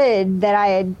the lid that I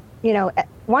had,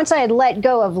 once I had let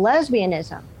go of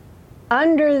lesbianism,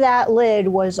 under that lid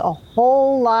was a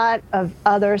whole lot of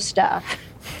other stuff.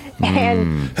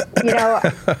 And,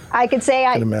 I could say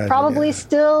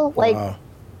still, wow.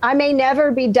 I may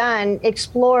never be done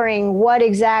exploring what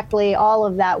exactly all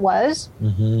of that was.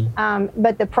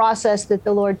 But the process that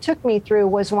the Lord took me through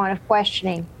was one of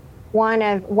questioning, one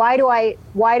of why do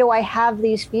I have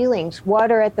these feelings?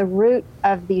 What are at the root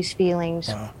of these feelings?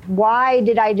 Wow. Why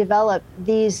did I develop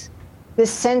this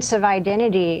sense of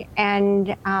identity?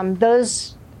 And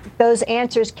those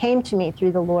answers came to me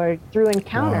through the Lord, through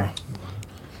encounter. Wow.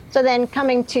 So then,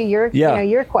 coming to your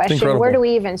your question, where do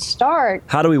we even start?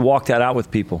 How do we walk that out with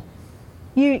people?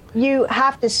 You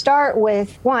have to start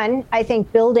with, one, I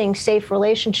think, building safe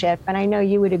relationship, and I know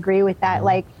you would agree with that.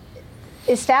 Like,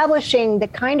 establishing the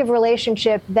kind of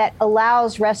relationship that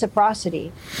allows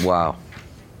reciprocity. Wow.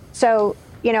 So,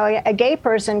 a gay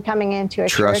person coming into a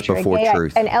Trust church, before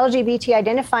truth. An LGBT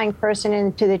identifying person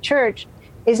into the church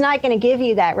is not going to give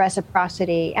you that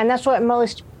reciprocity, and that's what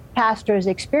most pastors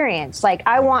experience. Like,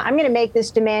 I'm going to make this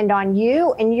demand on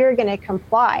you, and you're going to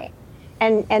comply,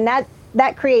 and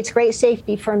that creates great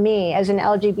safety for me as an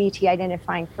LGBT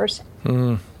identifying person.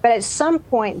 But at some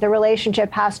point, the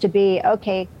relationship has to be,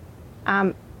 okay,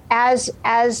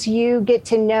 as you get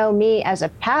to know me as a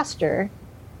pastor,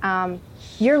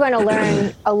 you're going to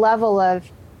learn a level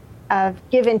of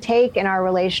give and take in our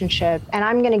relationship, and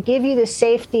I'm going to give you the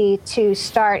safety to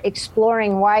start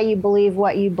exploring why you believe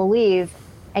what you believe,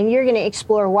 and you're going to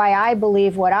explore why I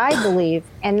believe what I believe,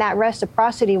 and that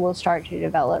reciprocity will start to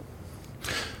develop.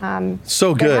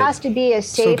 So good. There has to be a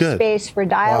safe space for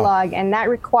dialogue, and that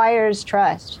requires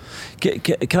trust.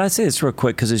 Can I say this real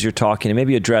quick? Because as you're talking, and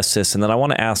maybe address this, and then I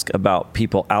want to ask about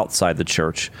people outside the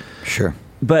church. Sure.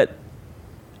 But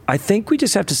I think we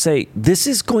just have to say, this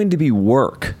is going to be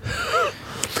work.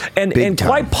 And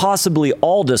quite possibly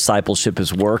all discipleship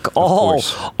is work, all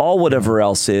whatever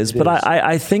else is. But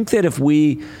I think that if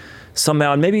we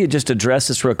somehow, and maybe just address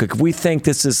this real quick, if we think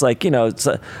this is like, it's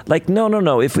like,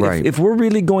 no. If we're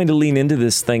really going to lean into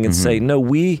this thing and say, no,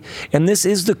 and this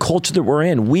is the culture that we're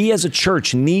in, we as a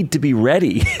church need to be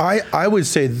ready. I would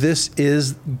say this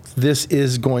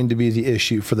is going to be the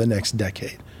issue for the next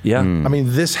decade. Yeah. I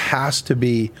mean, this has to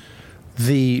be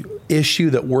the issue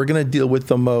that we're going to deal with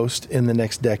the most in the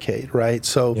next decade, right?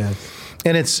 So,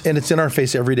 and it's in our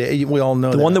face every day. We all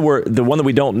know the one that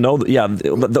we don't know. Yeah,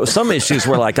 some issues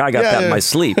we're like, I got that in my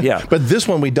sleep. Yeah, but this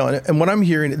one we don't. And what I'm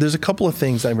hearing, there's a couple of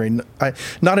things I'm hearing.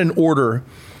 Not in order,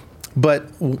 but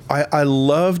I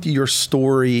loved your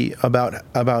story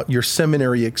about your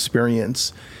seminary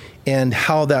experience and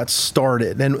how that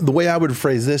started. And the way I would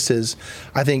phrase this is,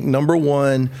 I think, number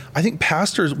one, I think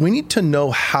pastors, we need to know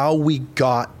how we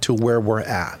got to where we're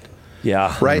at.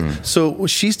 Yeah. Right. So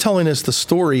she's telling us the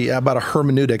story about a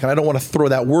hermeneutic, and I don't want to throw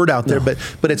that word out there, but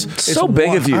it's so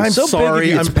big of you. I'm so sorry. Big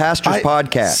of you. It's Pastor's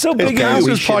Podcast. So big of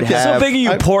you. Podcast. So big of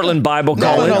you, Portland Bible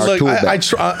College.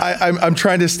 Look, I'm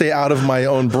trying to stay out of my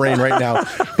own brain right now.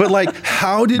 But like,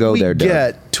 how did we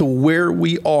get to where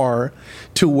we are,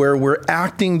 to where we're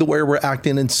acting the way we're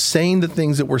acting and saying the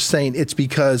things that we're saying? It's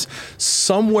because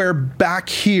somewhere back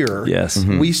here,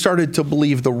 we started to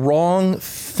believe the wrong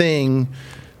thing.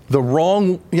 I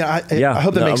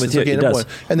hope that makes sense. Okay, number one.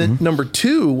 And then number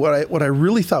two, what I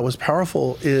really thought was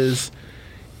powerful is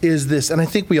this, and I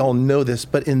think we all know this,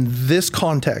 but in this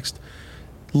context,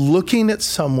 looking at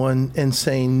someone and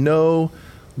saying, no,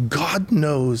 God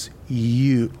knows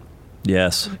you.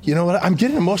 Yes. You know what? I'm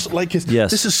getting emotional. Like,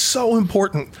 this is so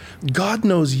important. God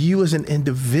knows you as an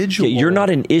individual. Yeah, you're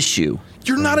not an issue.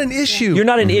 You're not an issue. You're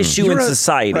not an issue in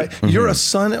society. Right. You're a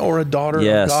son or a daughter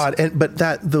of God. But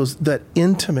that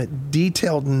intimate,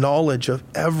 detailed knowledge of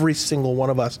every single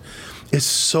one of us is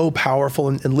so powerful.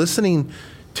 And listening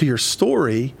to your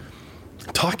story,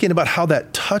 talking about how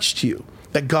that touched you,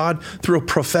 that God, through a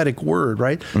prophetic word,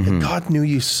 right? That God knew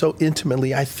you so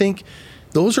intimately. I think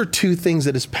those are two things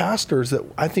that as pastors that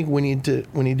I think we need to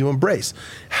embrace.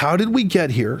 How did we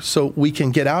get here so we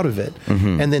can get out of it?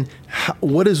 And then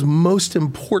what is most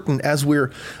important as we're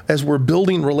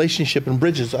building relationship and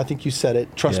bridges? I think you said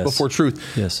it, trust before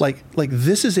truth. Yes. Like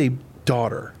this is a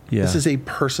daughter. Yeah. This is a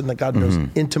person that God knows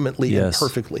intimately and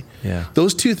perfectly. Yeah.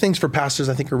 Those two things for pastors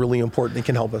I think are really important and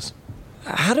can help us.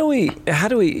 How do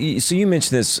we, so you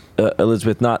mentioned this,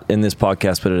 Elizabeth, not in this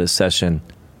podcast, but at a session,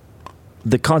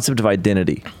 the concept of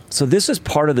identity. So this is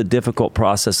part of the difficult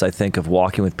process, I think, of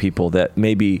walking with people that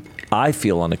maybe I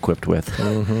feel unequipped with.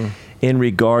 Mm-hmm. In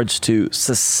regards to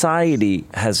society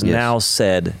has now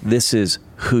said, this is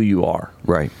who you are.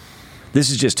 Right. This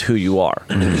is just who you are.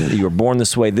 You were born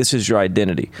this way. This is your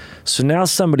identity. So now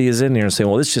somebody is in here and saying,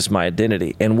 well, this is just my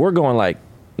identity. And we're going like,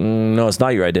 no, it's not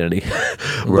your identity.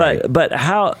 Right. But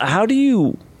how do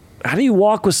you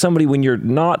walk with somebody when you're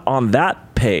not on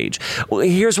that page? Well,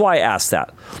 here's why I ask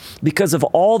that. Because of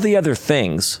all the other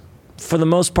things, for the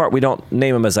most part, we don't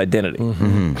name them as identity.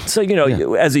 Mm-hmm. So,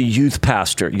 as a youth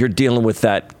pastor, you're dealing with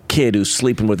that kid who's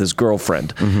sleeping with his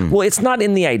girlfriend. Mm-hmm. Well, it's not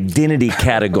in the identity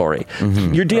category.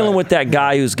 Mm-hmm. You're dealing with that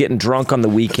guy who's getting drunk on the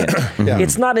weekend.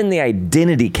 It's not in the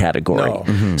identity category. No.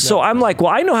 Mm-hmm. So I'm like,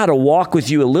 well, I know how to walk with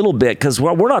you a little bit because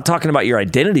we're not talking about your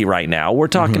identity right now. We're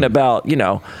talking about,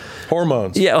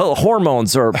 hormones. Yeah,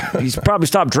 hormones, or he's probably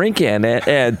stopped drinking.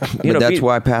 And but that's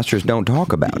why pastors don't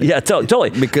talk about it. Yeah,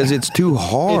 totally. Because it's too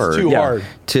hard. It's too hard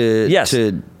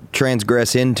to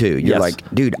transgress into. You're like,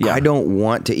 dude, I don't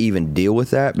want to even deal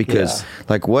with that because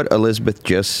like what Elizabeth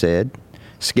just said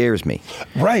scares me.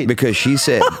 Right. Because she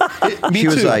said, she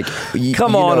was like,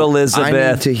 come on, Elizabeth.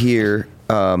 I need to hear,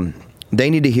 they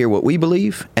need to hear what we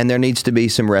believe, and there needs to be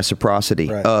some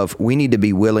reciprocity of we need to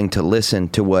be willing to listen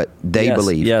to what they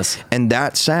believe. Yes. And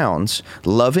that sounds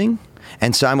loving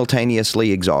and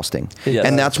simultaneously exhausting. Yes.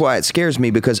 And that's why it scares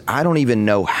me because I don't even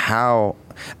know how.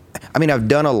 I mean, I've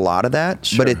done a lot of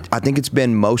that, but I think it's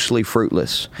been mostly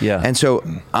fruitless. Yeah. And so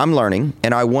I'm learning,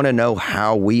 and I want to know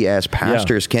how we as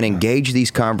pastors can engage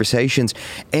these conversations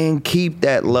and keep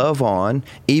that love on,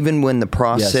 even when the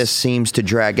process seems to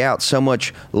drag out so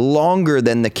much longer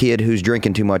than the kid who's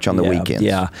drinking too much on the weekends.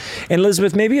 Yeah. And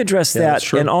Elizabeth, maybe address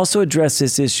that and also address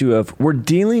this issue of we're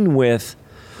dealing with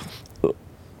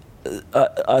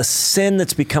a sin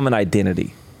that's become an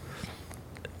identity.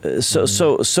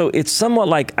 So it's somewhat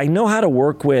like I know how to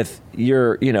work with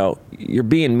you're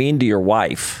being mean to your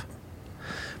wife,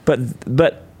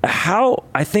 but how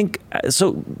I think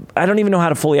so I don't even know how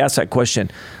to fully ask that question.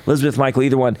 Elizabeth, Michael,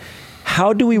 either one.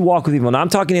 How do we walk with people? Now I'm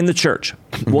talking in the church.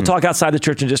 Mm-hmm. We'll talk outside the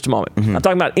church in just a moment. Mm-hmm. I'm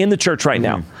talking about in the church right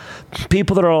now.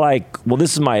 People that are like, well,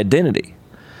 this is my identity.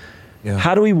 Yeah.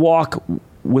 How do we walk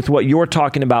with what you're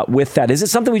talking about with that? Is it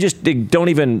something we just don't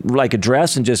even like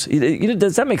address and just,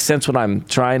 does that make sense what I'm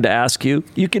trying to ask you?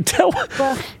 You can tell.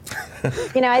 Well,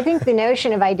 I think the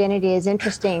notion of identity is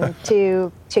interesting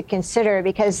to consider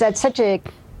because that's such a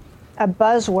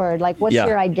buzzword. Like, what's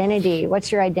your identity?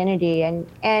 What's your identity? And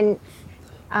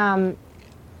the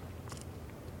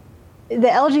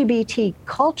LGBT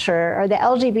culture or the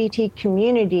LGBT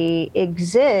community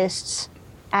exists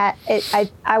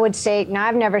I would say, now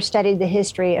I've never studied the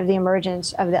history of the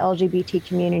emergence of the LGBT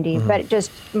community, but just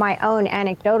my own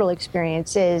anecdotal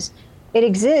experience is it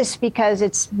exists because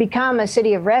it's become a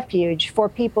city of refuge for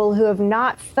people who have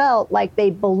not felt like they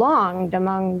belonged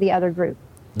among the other group.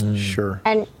 Sure.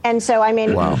 And so, I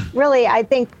mean, really, I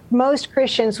think most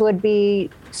Christians would be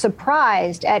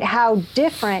surprised at how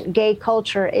different gay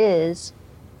culture is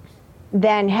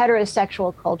than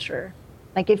heterosexual culture.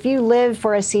 Like if you live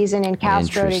for a season in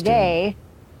Castro today,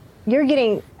 you're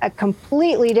getting a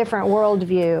completely different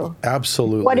worldview.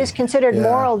 Absolutely. What is considered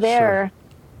moral there,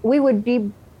 we would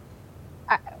be,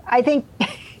 I think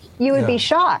you would be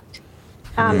shocked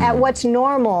at what's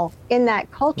normal in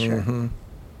that culture. Mm-hmm.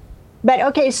 But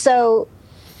okay, so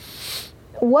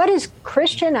what is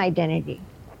Christian identity?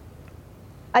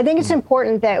 I think it's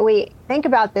important that we think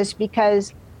about this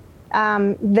because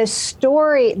the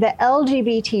story, the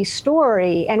LGBT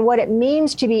story and what it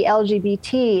means to be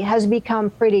LGBT has become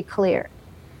pretty clear.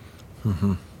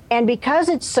 Mm-hmm. And because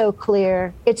it's so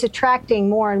clear, it's attracting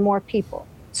more and more people.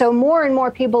 So more and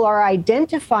more people are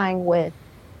identifying with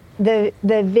the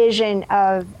vision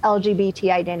of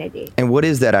LGBT identity. And what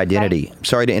is that identity? Right?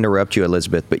 Sorry to interrupt you,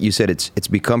 Elizabeth, but you said it's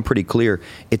become pretty clear.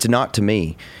 It's not to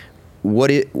me.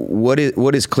 What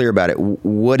is clear about it?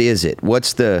 What is it?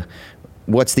 What's the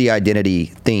identity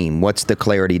theme? What's the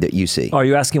clarity that you see? Are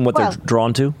you asking what they're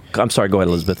drawn to? I'm sorry, go ahead,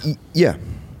 Elizabeth. Yeah.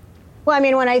 Well, I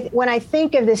mean, when I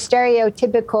think of the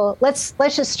stereotypical, let's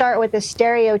just start with the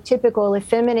stereotypical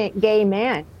effeminate gay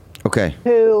man. Okay.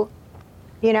 Who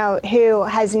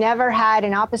has never had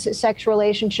an opposite sex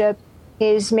relationship.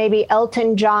 He's maybe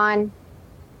Elton John,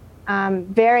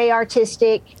 very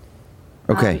artistic.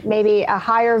 Okay. Maybe a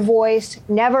higher voice,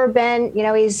 never been,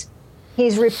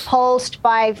 he's repulsed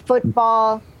by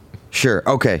football. Sure.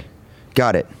 Okay.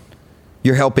 Got it.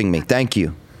 You're helping me. Thank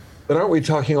you. But aren't we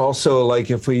talking also like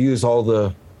if we use all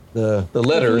the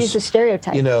letters? Use the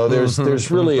stereotype. There's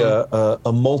really a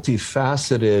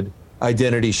multifaceted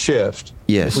identity shift.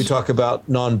 Yes. If we talk about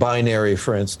non-binary,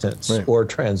 for instance, Right. or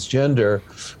transgender,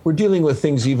 we're dealing with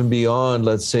things even beyond,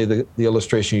 let's say, the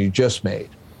illustration you just made.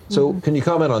 So can you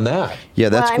comment on that? Yeah,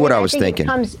 that's what I was think thinking. It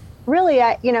comes really,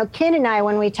 Ken and I,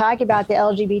 when we talk about the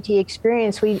LGBT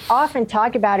experience, we often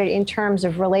talk about it in terms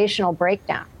of relational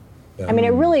breakdown. I mean,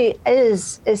 it really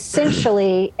is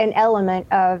essentially an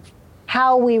element of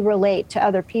how we relate to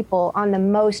other people on the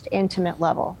most intimate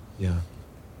level. Yeah.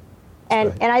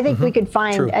 And I think we could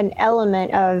find True. an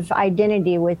element of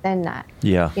identity within that.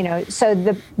 Yeah. So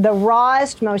the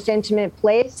rawest, most intimate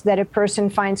place that a person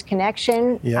finds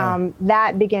connection,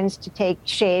 that begins to take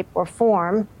shape or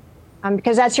form,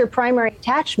 because that's your primary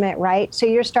attachment, right? So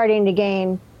you're starting to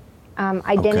gain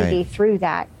identity through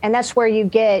that, and that's where you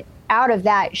get out of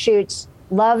that shoots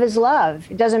love is love.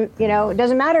 It doesn't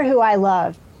matter who I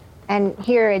love. And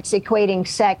here it's equating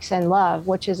sex and love,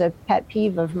 which is a pet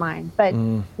peeve of mine. But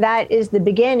that is the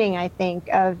beginning, I think,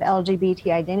 of LGBT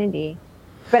identity.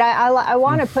 But I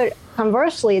want to put,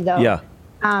 conversely, though,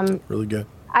 Really good.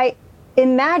 I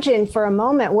imagine for a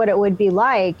moment what it would be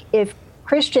like if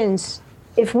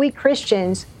we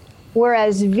Christians were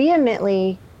as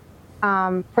vehemently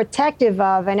protective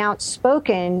of and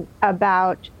outspoken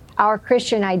about our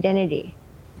Christian identity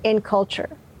in culture.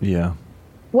 Yeah.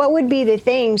 What would be the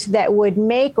things that would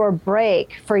make or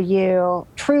break for you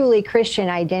truly Christian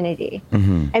identity?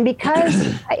 And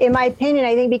because, in my opinion,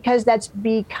 I think because that's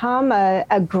become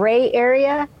a gray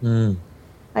area,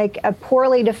 like a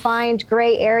poorly defined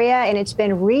gray area, and it's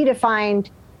been redefined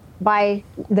by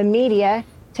the media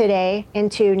today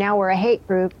into now we're a hate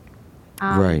group.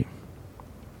 Right.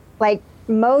 Like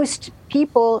most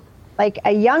people, like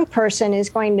a young person is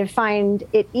going to find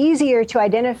it easier to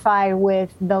identify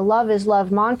with the love is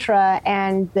love mantra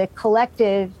and the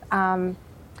collective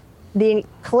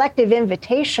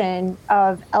invitation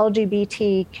of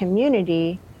LGBT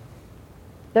community.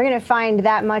 They're going to find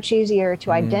that much easier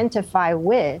to identify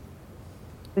with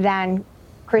than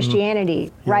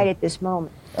Christianity right at this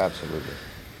moment. Absolutely.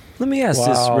 Let me ask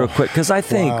this real quick, because I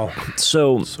think,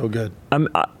 so good. I'm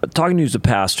talking to you as a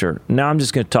pastor. Now I'm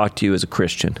just going to talk to you as a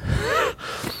Christian.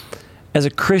 As a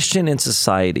Christian in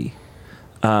society,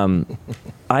 I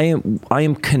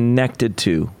am connected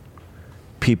to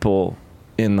people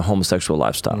in the homosexual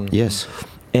lifestyle. Yes.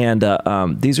 And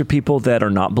these are people that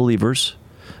are not believers.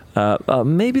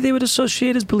 Maybe they would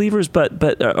associate as believers,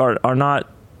 but are not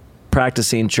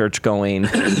practicing church going.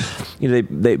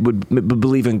 They would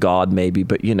believe in God maybe,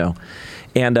 but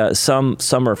and some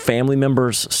are family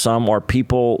members, some are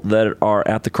people that are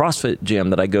at the CrossFit gym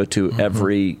that I go to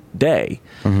every day.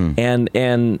 And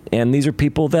these are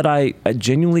people that I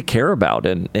genuinely care about,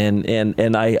 and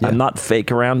I'm not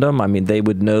fake around them. I mean, they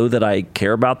would know that I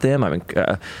care about them. I mean,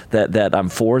 that I'm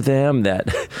for them, that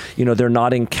they're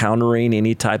not encountering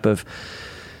any type of.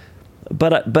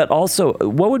 But also,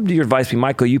 what would your advice be,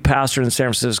 Michael? You pastor in San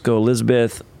Francisco,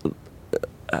 Elizabeth.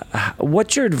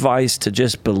 What's your advice to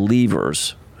just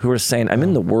believers who are saying, I'm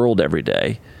in the world every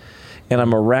day, and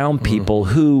I'm around people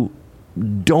who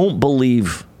don't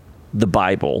believe the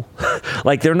Bible?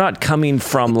 Like, they're not coming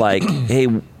from like, hey,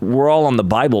 we're all on the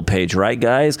Bible page, right,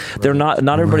 guys? They're not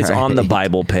everybody's on the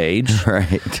Bible page.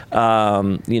 Right.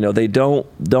 They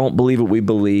don't believe what we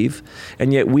believe,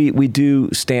 and yet we do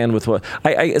stand with what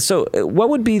so what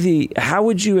would be how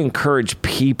would you encourage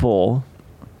people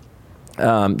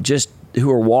just who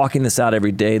are walking this out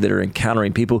every day, that are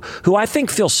encountering people who I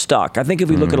think feel stuck? I think if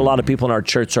we look at a lot of people in our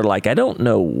church, are like, I don't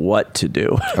know what to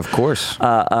do. Of course.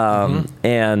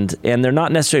 And they're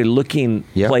not necessarily looking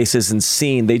places and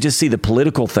seeing. They just see the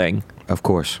political thing. Of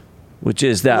course. Which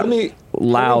is that loud let me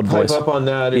pipe voice. up on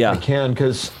that if I can,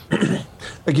 because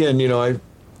again, I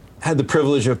had the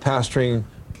privilege of pastoring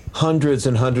hundreds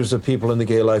and hundreds of people in the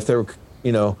gay life. They were,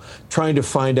 trying to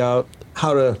find out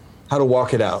how to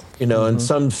walk it out, and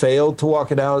some failed to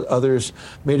walk it out. Others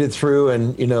made it through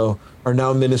and, are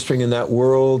now ministering in that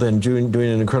world and doing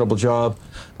an incredible job.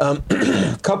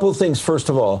 A couple of things, first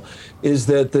of all, is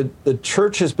that the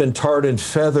church has been tarred and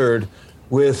feathered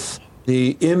with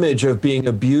the image of being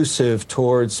abusive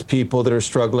towards people that are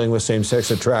struggling with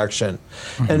same-sex attraction.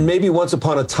 And maybe once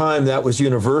upon a time that was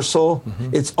universal.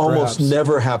 It's almost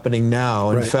never happening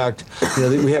now. In fact,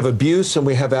 we have abuse and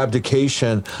we have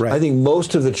abdication. I think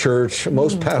most of the church,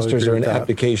 most pastors are in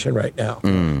abdication right now.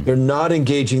 They're not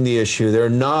engaging the issue. They're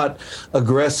not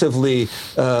aggressively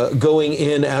going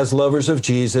in as lovers of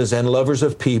Jesus and lovers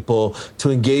of people to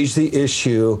engage the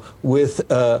issue with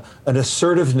an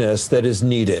assertiveness that is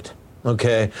needed.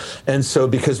 Okay, and so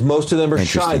because most of them are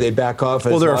shy, they back off.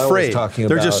 As they're Lyle afraid. Was talking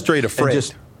They're about, just straight afraid.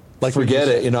 Just like forget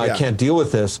it. I can't deal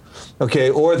with this.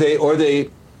 Okay, or they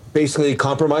basically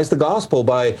compromise the gospel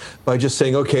by just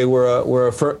saying, okay, we're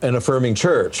an affirming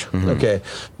church. Okay.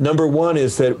 Number one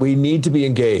is that we need to be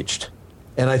engaged.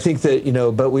 And I think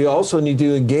that, but we also need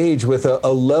to engage with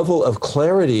a level of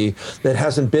clarity that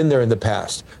hasn't been there in the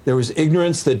past. There was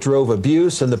ignorance that drove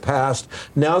abuse in the past.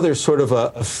 Now there's sort of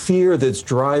a fear that's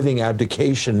driving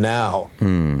abdication now.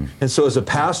 And so as a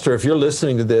pastor, if you're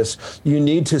listening to this, you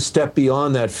need to step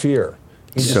beyond that fear.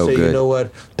 You just say, you know what?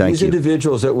 These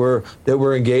individuals that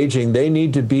we're engaging, they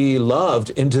need to be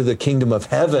loved into the kingdom of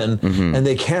heaven, and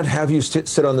they can't have you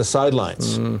sit on the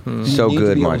sidelines. You need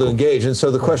to be able to engage. And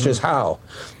so the question is how?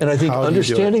 And I think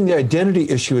understanding the identity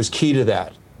issue is key to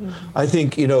that. I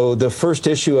think, the first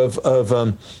issue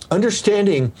of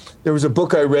understanding, there was a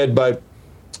book I read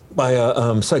by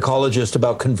a psychologist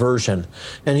about conversion.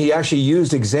 And he actually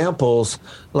used examples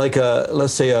like,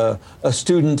 let's say, a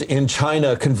student in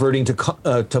China converting to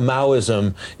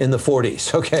Maoism in the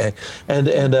 40s, okay? And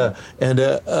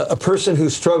a person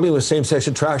who's struggling with same-sex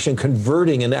attraction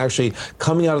converting and actually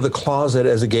coming out of the closet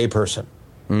as a gay person.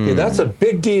 Okay, that's a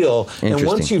big deal. And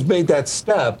once you've made that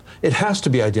step, it has to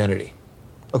be identity.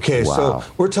 Okay, so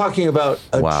we're talking about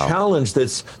a challenge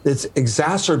that's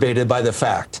exacerbated by the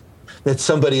fact that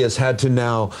somebody has had to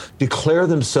now declare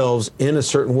themselves in a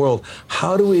certain world.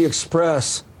 How do we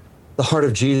express the heart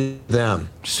of Jesus to them?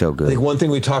 So good. I think one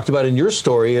thing we talked about in your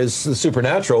story is the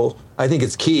supernatural. I think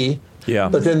it's key. Yeah.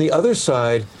 But then the other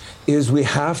side is we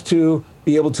have to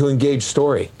be able to engage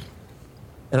story.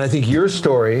 And I think your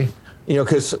story,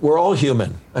 because we're all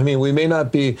human. I mean, we may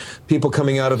not be people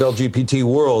coming out of LGBT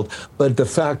world, but the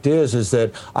fact is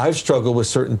that I've struggled with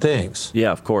certain things.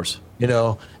 Yeah, of course.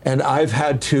 And I've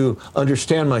had to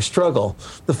understand my struggle.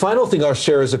 The final thing I'll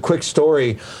share is a quick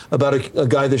story about a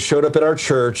guy that showed up at our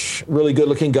church, really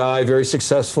good-looking guy, very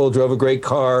successful, drove a great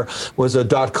car, was a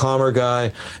dot-commer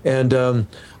guy. And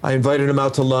I invited him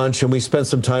out to lunch, and we spent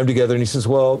some time together. And he says,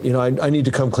 well, I need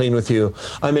to come clean with you.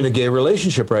 I'm in a gay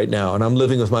relationship right now, and I'm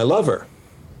living with my lover.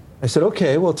 I said,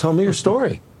 okay, well, tell me your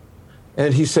story.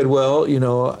 And he said, well,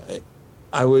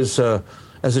 I was,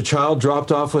 as a child,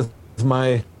 dropped off with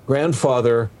my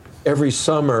grandfather every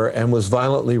summer and was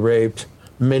violently raped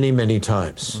many, many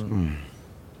times.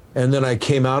 And then I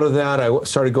came out of that. I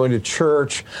started going to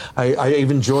church. I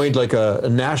even joined like a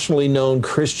nationally known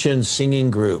Christian singing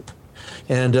group.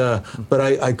 And but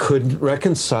I couldn't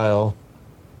reconcile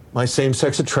my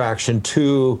same-sex attraction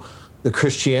to the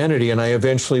Christianity, and I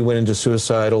eventually went into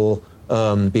suicidal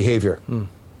behavior.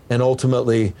 And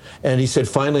ultimately, and he said,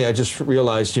 finally, I just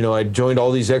realized, I joined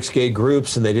all these ex-gay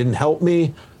groups and they didn't help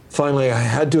me. Finally, I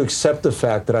had to accept the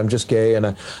fact that I'm just gay and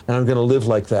I'm going to live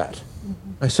like that.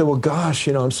 I said, well, gosh,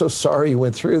 I'm so sorry you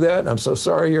went through that. I'm so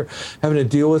sorry you're having to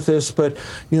deal with this. But,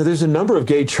 there's a number of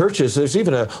gay churches. There's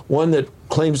even one that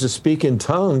claims to speak in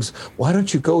tongues. Why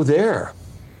don't you go there?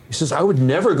 He says, I would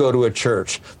never go to a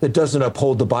church that doesn't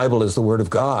uphold the Bible as the Word of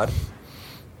God.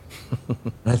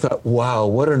 And I thought, wow,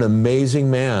 what an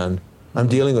amazing man I'm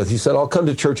dealing with. He said, I'll come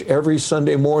to church every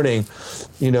Sunday morning,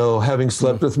 having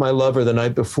slept with my lover the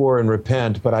night before and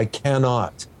repent, but I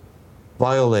cannot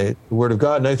violate the Word of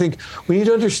God. And I think we need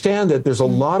to understand that there's a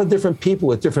lot of different people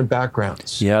with different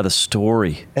backgrounds. Yeah, the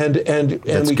story. And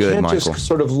we can't just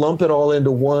sort of lump it all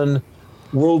into one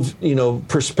world,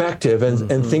 perspective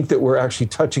and think that we're actually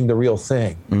touching the real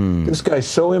thing. This guy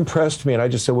so impressed me, and I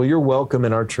just said, well, you're welcome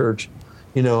in our church.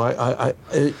 You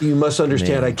must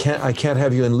understand. I can't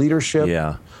have you in leadership.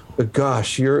 Yeah. But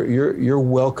gosh, you're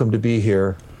welcome to be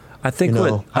here. I think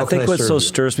what so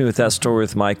stirs me with that story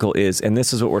with Michael is, and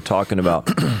this is what we're talking about.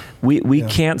 We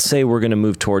can't say we're going to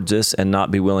move towards this and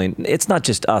not be willing. It's not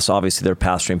just us. Obviously, they're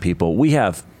pastoring people. We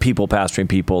have people pastoring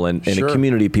people, and a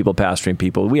community of people pastoring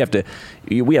people. We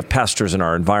have pastors in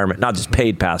our environment, not just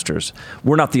paid pastors.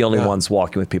 We're not the only ones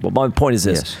walking with people. My point is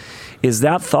this: is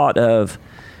that thought of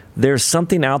there's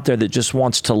something out there that just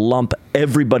wants to lump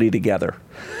everybody together.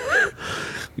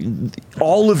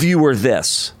 All of you are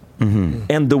this.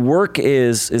 And the work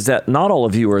is that not all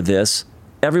of you are this.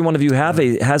 Every one of you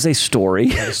has a story,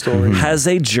 has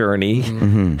a journey,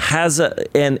 has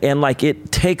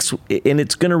it takes, and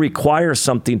it's going to require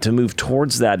something to move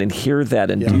towards that and hear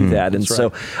that and do that. And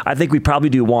so I think we probably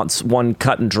do want one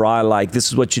cut and dry, like this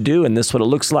is what you do and this is what it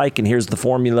looks like and here's the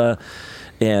formula.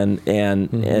 And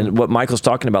what Michael's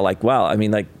talking about, like, wow, I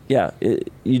mean, like,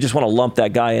 you just want to lump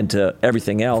that guy into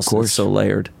everything else. Of course. It's so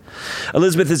layered.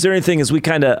 Elizabeth, is there anything as we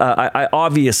kind of, I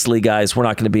obviously, guys, we're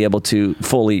not going to be able to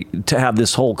fully to have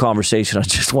this whole conversation on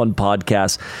just one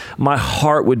podcast. My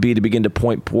heart would be to begin to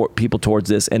point people towards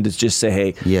this and to just say,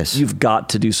 hey, yes, you've got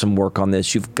to do some work on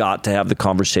this. You've got to have the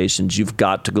conversations. You've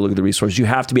got to go look at the resources. You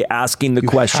have to be asking the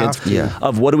questions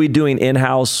of what are we doing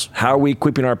in-house? How are we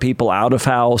equipping our people out of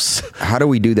house? How do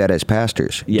we do that as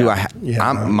pastors?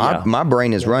 My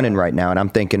brain is running right now, and I'm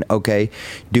thinking, okay,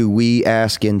 do we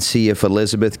ask and see if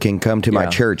Elizabeth can come to my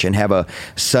church and have a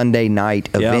Sunday night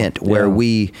event where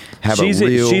we have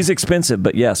she's expensive,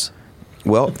 but yes.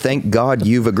 Well, thank God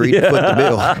you've agreed to foot the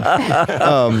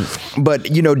bill. But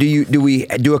do we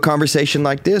do a conversation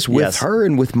like this with her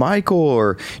and with Michael,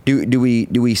 or do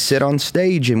we sit on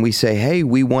stage and we say, hey,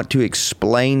 we want to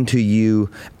explain to you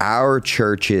our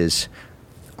church's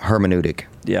hermeneutic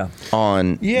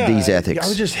on these ethics? I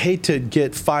would just hate to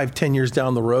get 5-10 years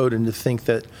down the road and to think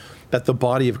that the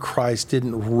body of Christ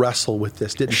didn't wrestle with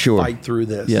this, didn't fight through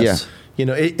this. Yes.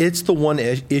 It's the one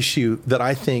issue that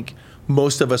I think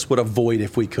most of us would avoid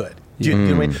if we could. You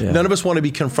know what I mean? None of us want to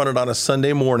be confronted on a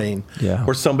Sunday morning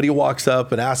where somebody walks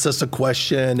up and asks us a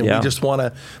question, and we just want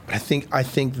to. But I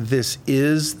think this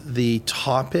is the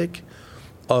topic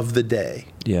of the day.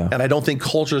 And I don't think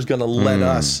culture is going to let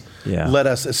us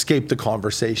escape the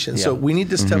conversation. So we need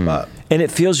to step up. And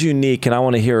it feels unique, and I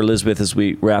want to hear Elizabeth as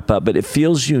we wrap up, but it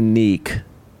feels unique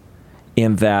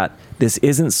in that this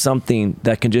isn't something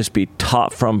that can just be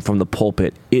taught from the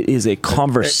pulpit. It is a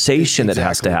conversation that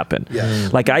has to happen.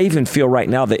 Like, I even feel right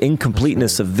now the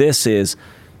incompleteness of this is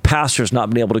pastors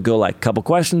not being able to go like couple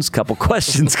questions.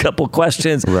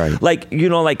 Right.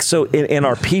 Like, so in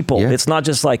our people, it's not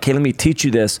just like, hey, let me teach you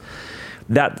this.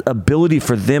 That ability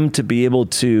for them to be able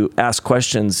to ask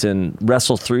questions and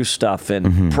wrestle through stuff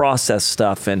and process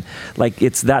stuff. And like,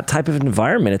 it's that type of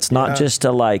environment. It's not just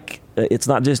it's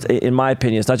not just, in my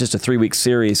opinion, it's not just a 3-week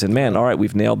series and man, all right,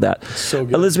 we've nailed that. So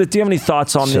good. Elizabeth, do you have any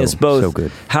thoughts on this? So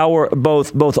good. How are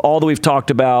both all that we've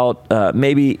talked about,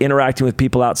 maybe interacting with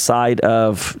people outside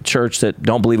of church that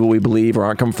don't believe what we believe or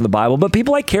aren't coming from the Bible, but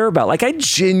people I care about. Like, I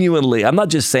genuinely, I'm not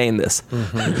just saying this.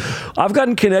 I've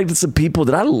gotten connected to some people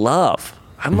that I love.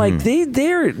 I'm like, they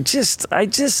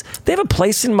have a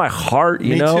place in my heart,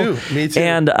 you know? Me too.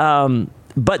 And,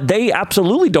 but they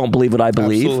absolutely don't believe what I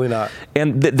believe. Absolutely not.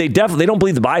 And they definitely don't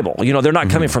believe the Bible. They're not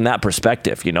coming from that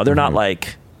perspective. They're not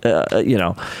like, they're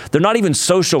not even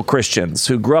social Christians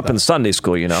who grew up in Sunday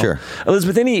school, Sure.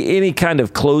 Elizabeth, any kind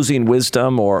of closing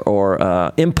wisdom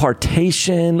or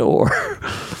impartation or?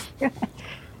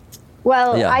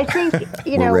 Well, I think,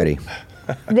 We're ready.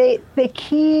 The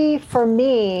key for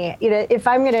me, if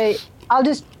I'll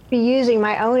just be using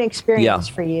my own experience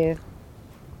for you.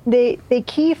 The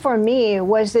key for me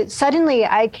was that suddenly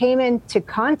I came into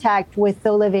contact with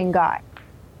the living God.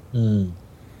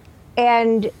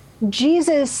 And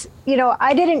Jesus, in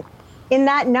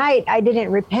that night, I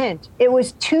didn't repent. It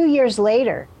was 2 years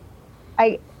later.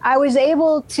 I was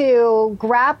able to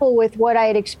grapple with what I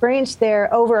had experienced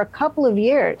there over a couple of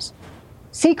years,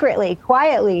 secretly,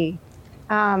 quietly.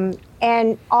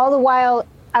 And all the while,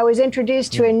 I was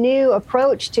introduced to a new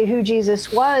approach to who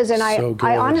Jesus was. And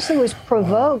I honestly was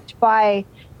provoked by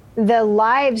the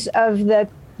lives of the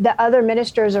other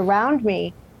ministers around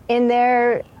me in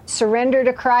their surrender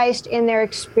to Christ, in their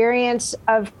experience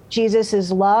of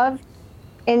Jesus's love.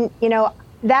 And,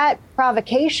 that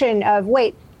provocation of,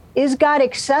 wait, is God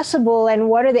accessible? And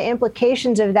what are the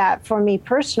implications of that for me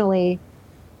personally?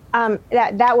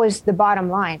 That was the bottom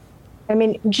line. I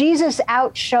mean, Jesus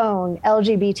outshone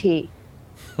LGBT.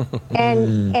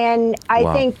 And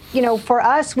I think, for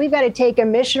us, we've got to take a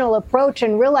missional approach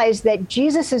and realize that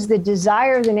Jesus is the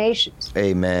desire of the nations.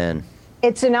 Amen.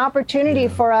 It's an opportunity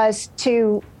for us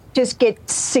to just get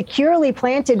securely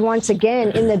planted once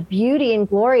again in the beauty and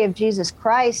glory of Jesus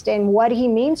Christ and what he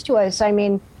means to us. I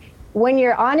mean, when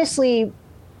you're honestly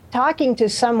talking to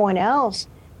someone else,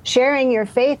 sharing your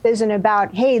faith isn't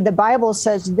about, hey, the Bible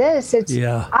says this. It's,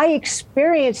 I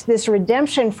experienced this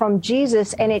redemption from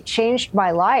Jesus and it changed my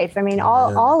life. I mean,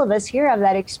 all of us here have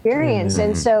that experience.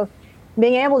 And so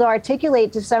being able to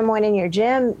articulate to someone in your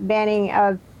gym, Banning,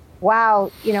 of,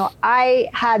 wow, I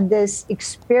had this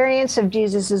experience of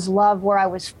Jesus's love where I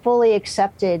was fully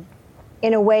accepted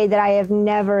in a way that I have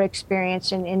never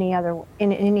experienced in any other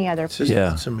place.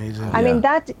 It's amazing. I mean,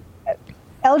 that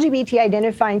LGBT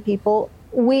identifying people,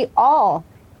 we all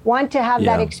want to have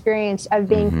that experience of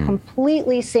being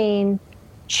completely seen,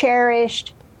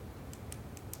 cherished,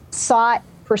 sought,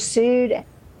 pursued.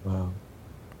 Wow.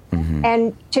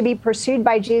 And to be pursued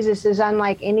by Jesus is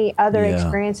unlike any other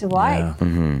experience of life.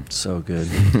 So good.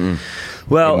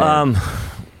 Well,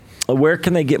 where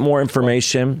can they get more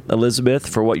information, Elizabeth,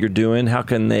 for what you're doing? How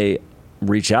can they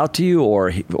reach out to you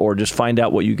or just find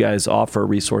out what you guys offer,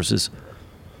 resources?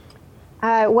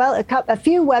 Well, a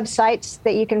few websites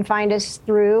that you can find us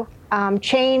through.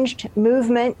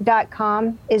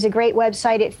 Changedmovement.com is a great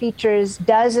website. It features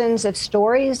dozens of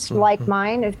stories like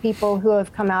mine of people who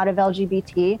have come out of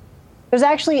LGBT. There's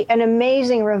actually an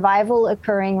amazing revival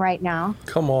occurring right now.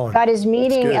 Come on. God is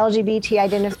meeting LGBT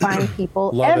identifying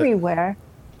people everywhere.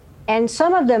 And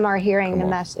some of them are hearing the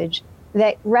message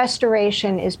that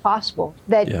restoration is possible,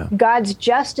 that God's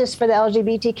justice for the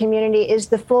LGBT community is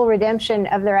the full redemption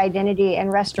of their identity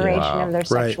and restoration of their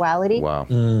sexuality. Wow.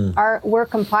 We're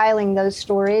compiling those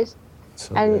stories.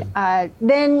 Then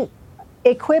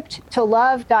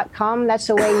equippedtolove.com, that's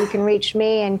the way you can reach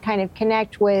me and kind of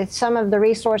connect with some of the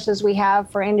resources we have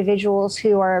for individuals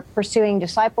who are pursuing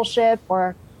discipleship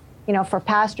or, for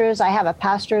pastors. I have a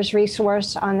pastor's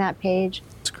resource on that page.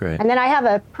 That's great. And then I have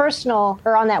on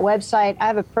that website, I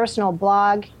have a personal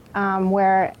blog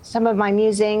where some of my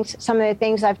musings, some of the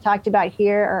things I've talked about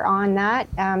here are on that.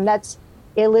 That's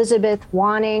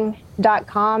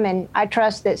elizabethwanning.com, and I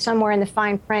trust that somewhere in the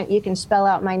fine print you can spell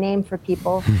out my name for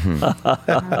people.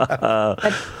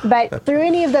 But through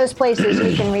any of those places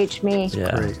you can reach me.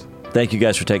 Yeah. Great. Thank you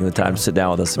guys for taking the time to sit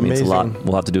down with us. It means a lot.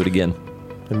 We'll have to do it again.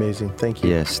 Amazing. Thank you.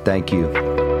 Yes, thank you.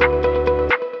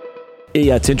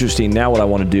 Yeah, it's interesting. Now what I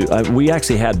want to do, we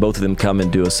actually had both of them come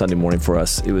and do a Sunday morning for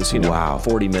us. It was,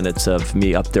 40 minutes of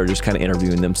me up there just kind of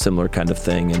interviewing them, similar kind of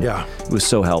thing. And it was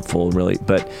so helpful, really.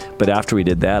 But after we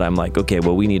did that, I'm like, okay,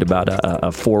 well, we need about a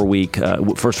 4-week,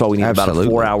 first of all, we need about a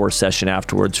 4-hour session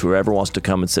afterwards. Whoever wants to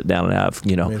come and sit down and have,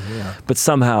 But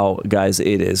somehow, guys,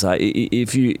 it is. I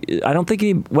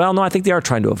think they are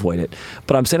trying to avoid it.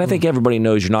 But I'm saying I think everybody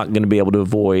knows you're not going to be able to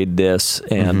avoid this.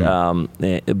 And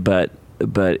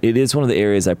but it is one of the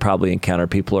areas I probably encounter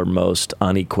people are most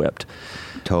unequipped.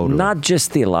 Totally. Not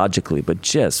just theologically, but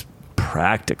just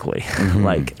practically.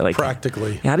 like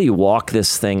practically. How do you walk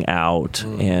this thing out?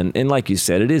 And like you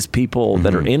said, it is people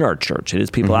that are in our church. It is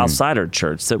people outside our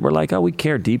church that we're like, oh, we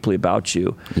care deeply about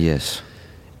you. Yes.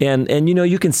 And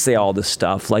you can say all this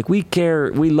stuff like we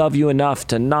love you enough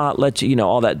to not let you,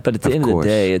 all that. But at the end of the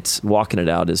day, it's walking it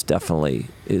out is definitely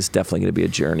going to be a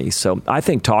journey. So I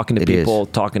think talking to people,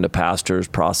 talking to pastors,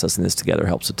 processing this together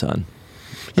helps a ton.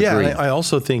 Yeah, I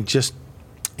also think just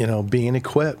being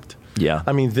equipped. Yeah,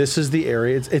 I mean, this is the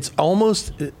area. It's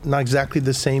almost not exactly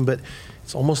the same, but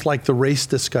it's almost like the race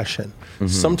discussion.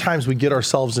 Sometimes we get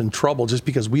ourselves in trouble just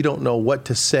because we don't know what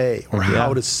to say or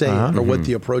how to say it or what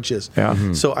the approach is.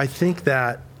 So I think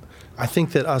that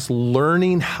us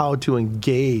learning how to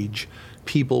engage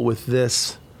people with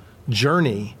this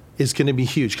journey is going to be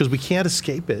huge because we can't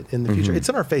escape it in the future. It's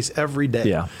in our face every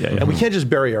day. And we can't just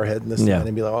bury our head in this thing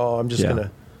and be like, oh, I'm going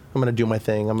to do my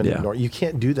thing. I'm going to ignore it. You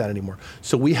can't do that anymore.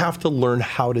 So we have to learn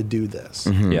how to do this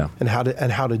and how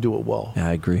to do it well. Yeah,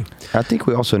 I agree. I think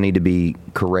we also need to be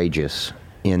courageous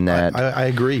in that. I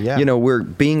agree, yeah. We're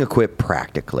being equipped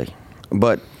practically,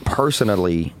 but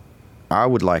personally, I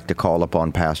would like to call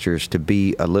upon pastors to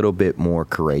be a little bit more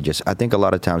courageous. I think a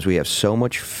lot of times we have so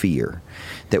much fear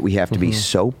that we have to be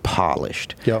so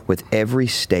polished with every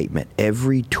statement,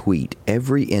 every tweet,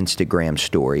 every Instagram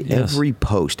story, every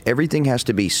post. Everything has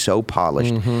to be so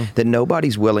polished that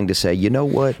nobody's willing to say, you know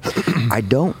what, I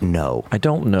don't know.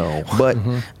 But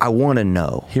I want to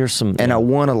know. Here's some, and I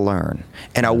want to learn.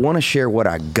 And I want to share what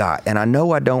I got. And I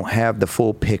know I don't have the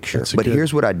full picture, but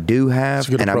here's what I do have,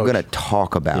 and I'm going to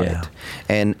talk about it.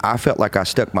 And I felt like I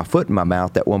stuck my foot in my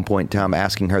mouth at one point in time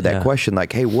asking her that question,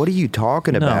 like, hey, what are you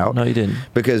talking about? No, you didn't.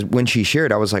 Because when she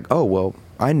shared, I was like, oh, well,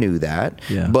 I knew that.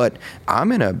 But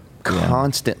I'm in a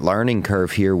constant learning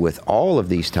curve here with all of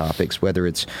these topics, whether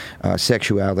it's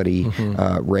sexuality,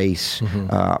 race,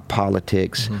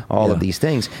 politics, all of these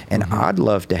things. And I'd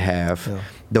love to have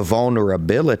the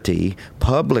vulnerability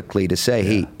publicly to say,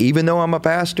 hey, even though I'm a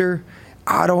pastor,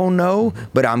 I don't know,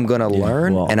 but I'm going to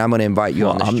learn, and I'm going to invite you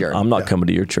on this journey. I'm not coming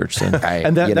to your church then.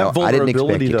 And that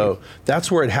vulnerability, though,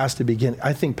 that's where it has to begin.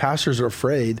 I think pastors are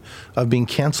afraid of being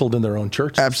canceled in their own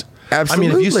churches. Absolutely. I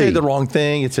mean, if you say the wrong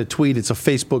thing, it's a tweet, it's a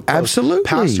Facebook post. Absolutely.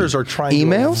 Pastors are trying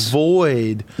to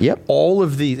avoid all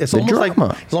of these. It's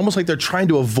almost like they're trying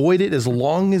to avoid it as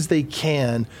long as they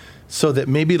can, so that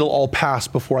maybe it'll all pass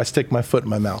before I stick my foot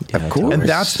in my mouth. Of course. And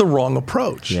that's the wrong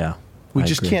approach. Yeah. We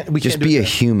just can't. Just be a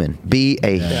human. Be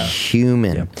a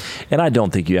human. And I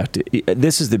don't think you have to.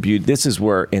 This is the beauty. This is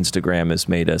where Instagram has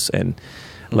made us. And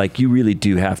like you really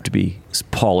do have to be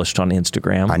polished on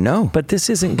Instagram. I know. But this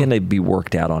isn't going to be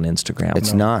worked out on Instagram.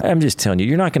 It's not. I'm just telling you,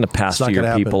 you're not going to pastor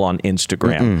your people on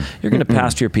Instagram. You're going to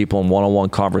pastor your people in one-on-one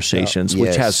conversations,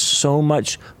 which has so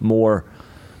much more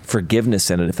forgiveness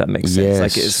in it, if that makes sense.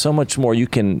 Like it's so much more. You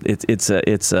can. It's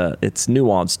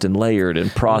nuanced and layered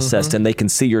and processed, and they can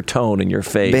see your tone and your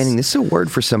face. Banning, this is a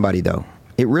word for somebody though.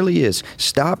 It really is.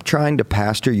 Stop trying to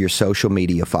pastor your social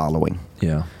media following.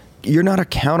 Yeah, you're not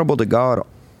accountable to God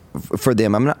for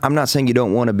them. I'm not saying you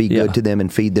don't want to be good to them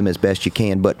and feed them as best you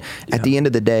can, but at the end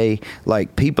of the day,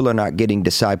 like people are not getting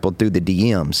discipled through the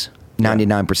DMs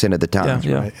 99% of the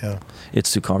time.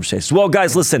 It's through conversations. Well,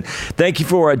 guys, listen, thank you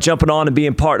for jumping on and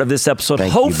being part of this episode.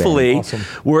 Hopefully,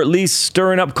 we're at least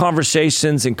stirring up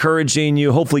conversations, encouraging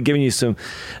you, hopefully giving you some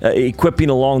equipping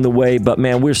along the way. But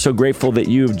man, we're so grateful that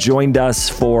you've joined us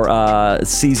for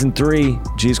season 3,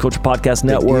 Jesus Culture Podcast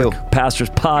Network, Pastors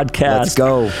Podcast. Let's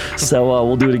go. So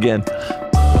we'll do it again.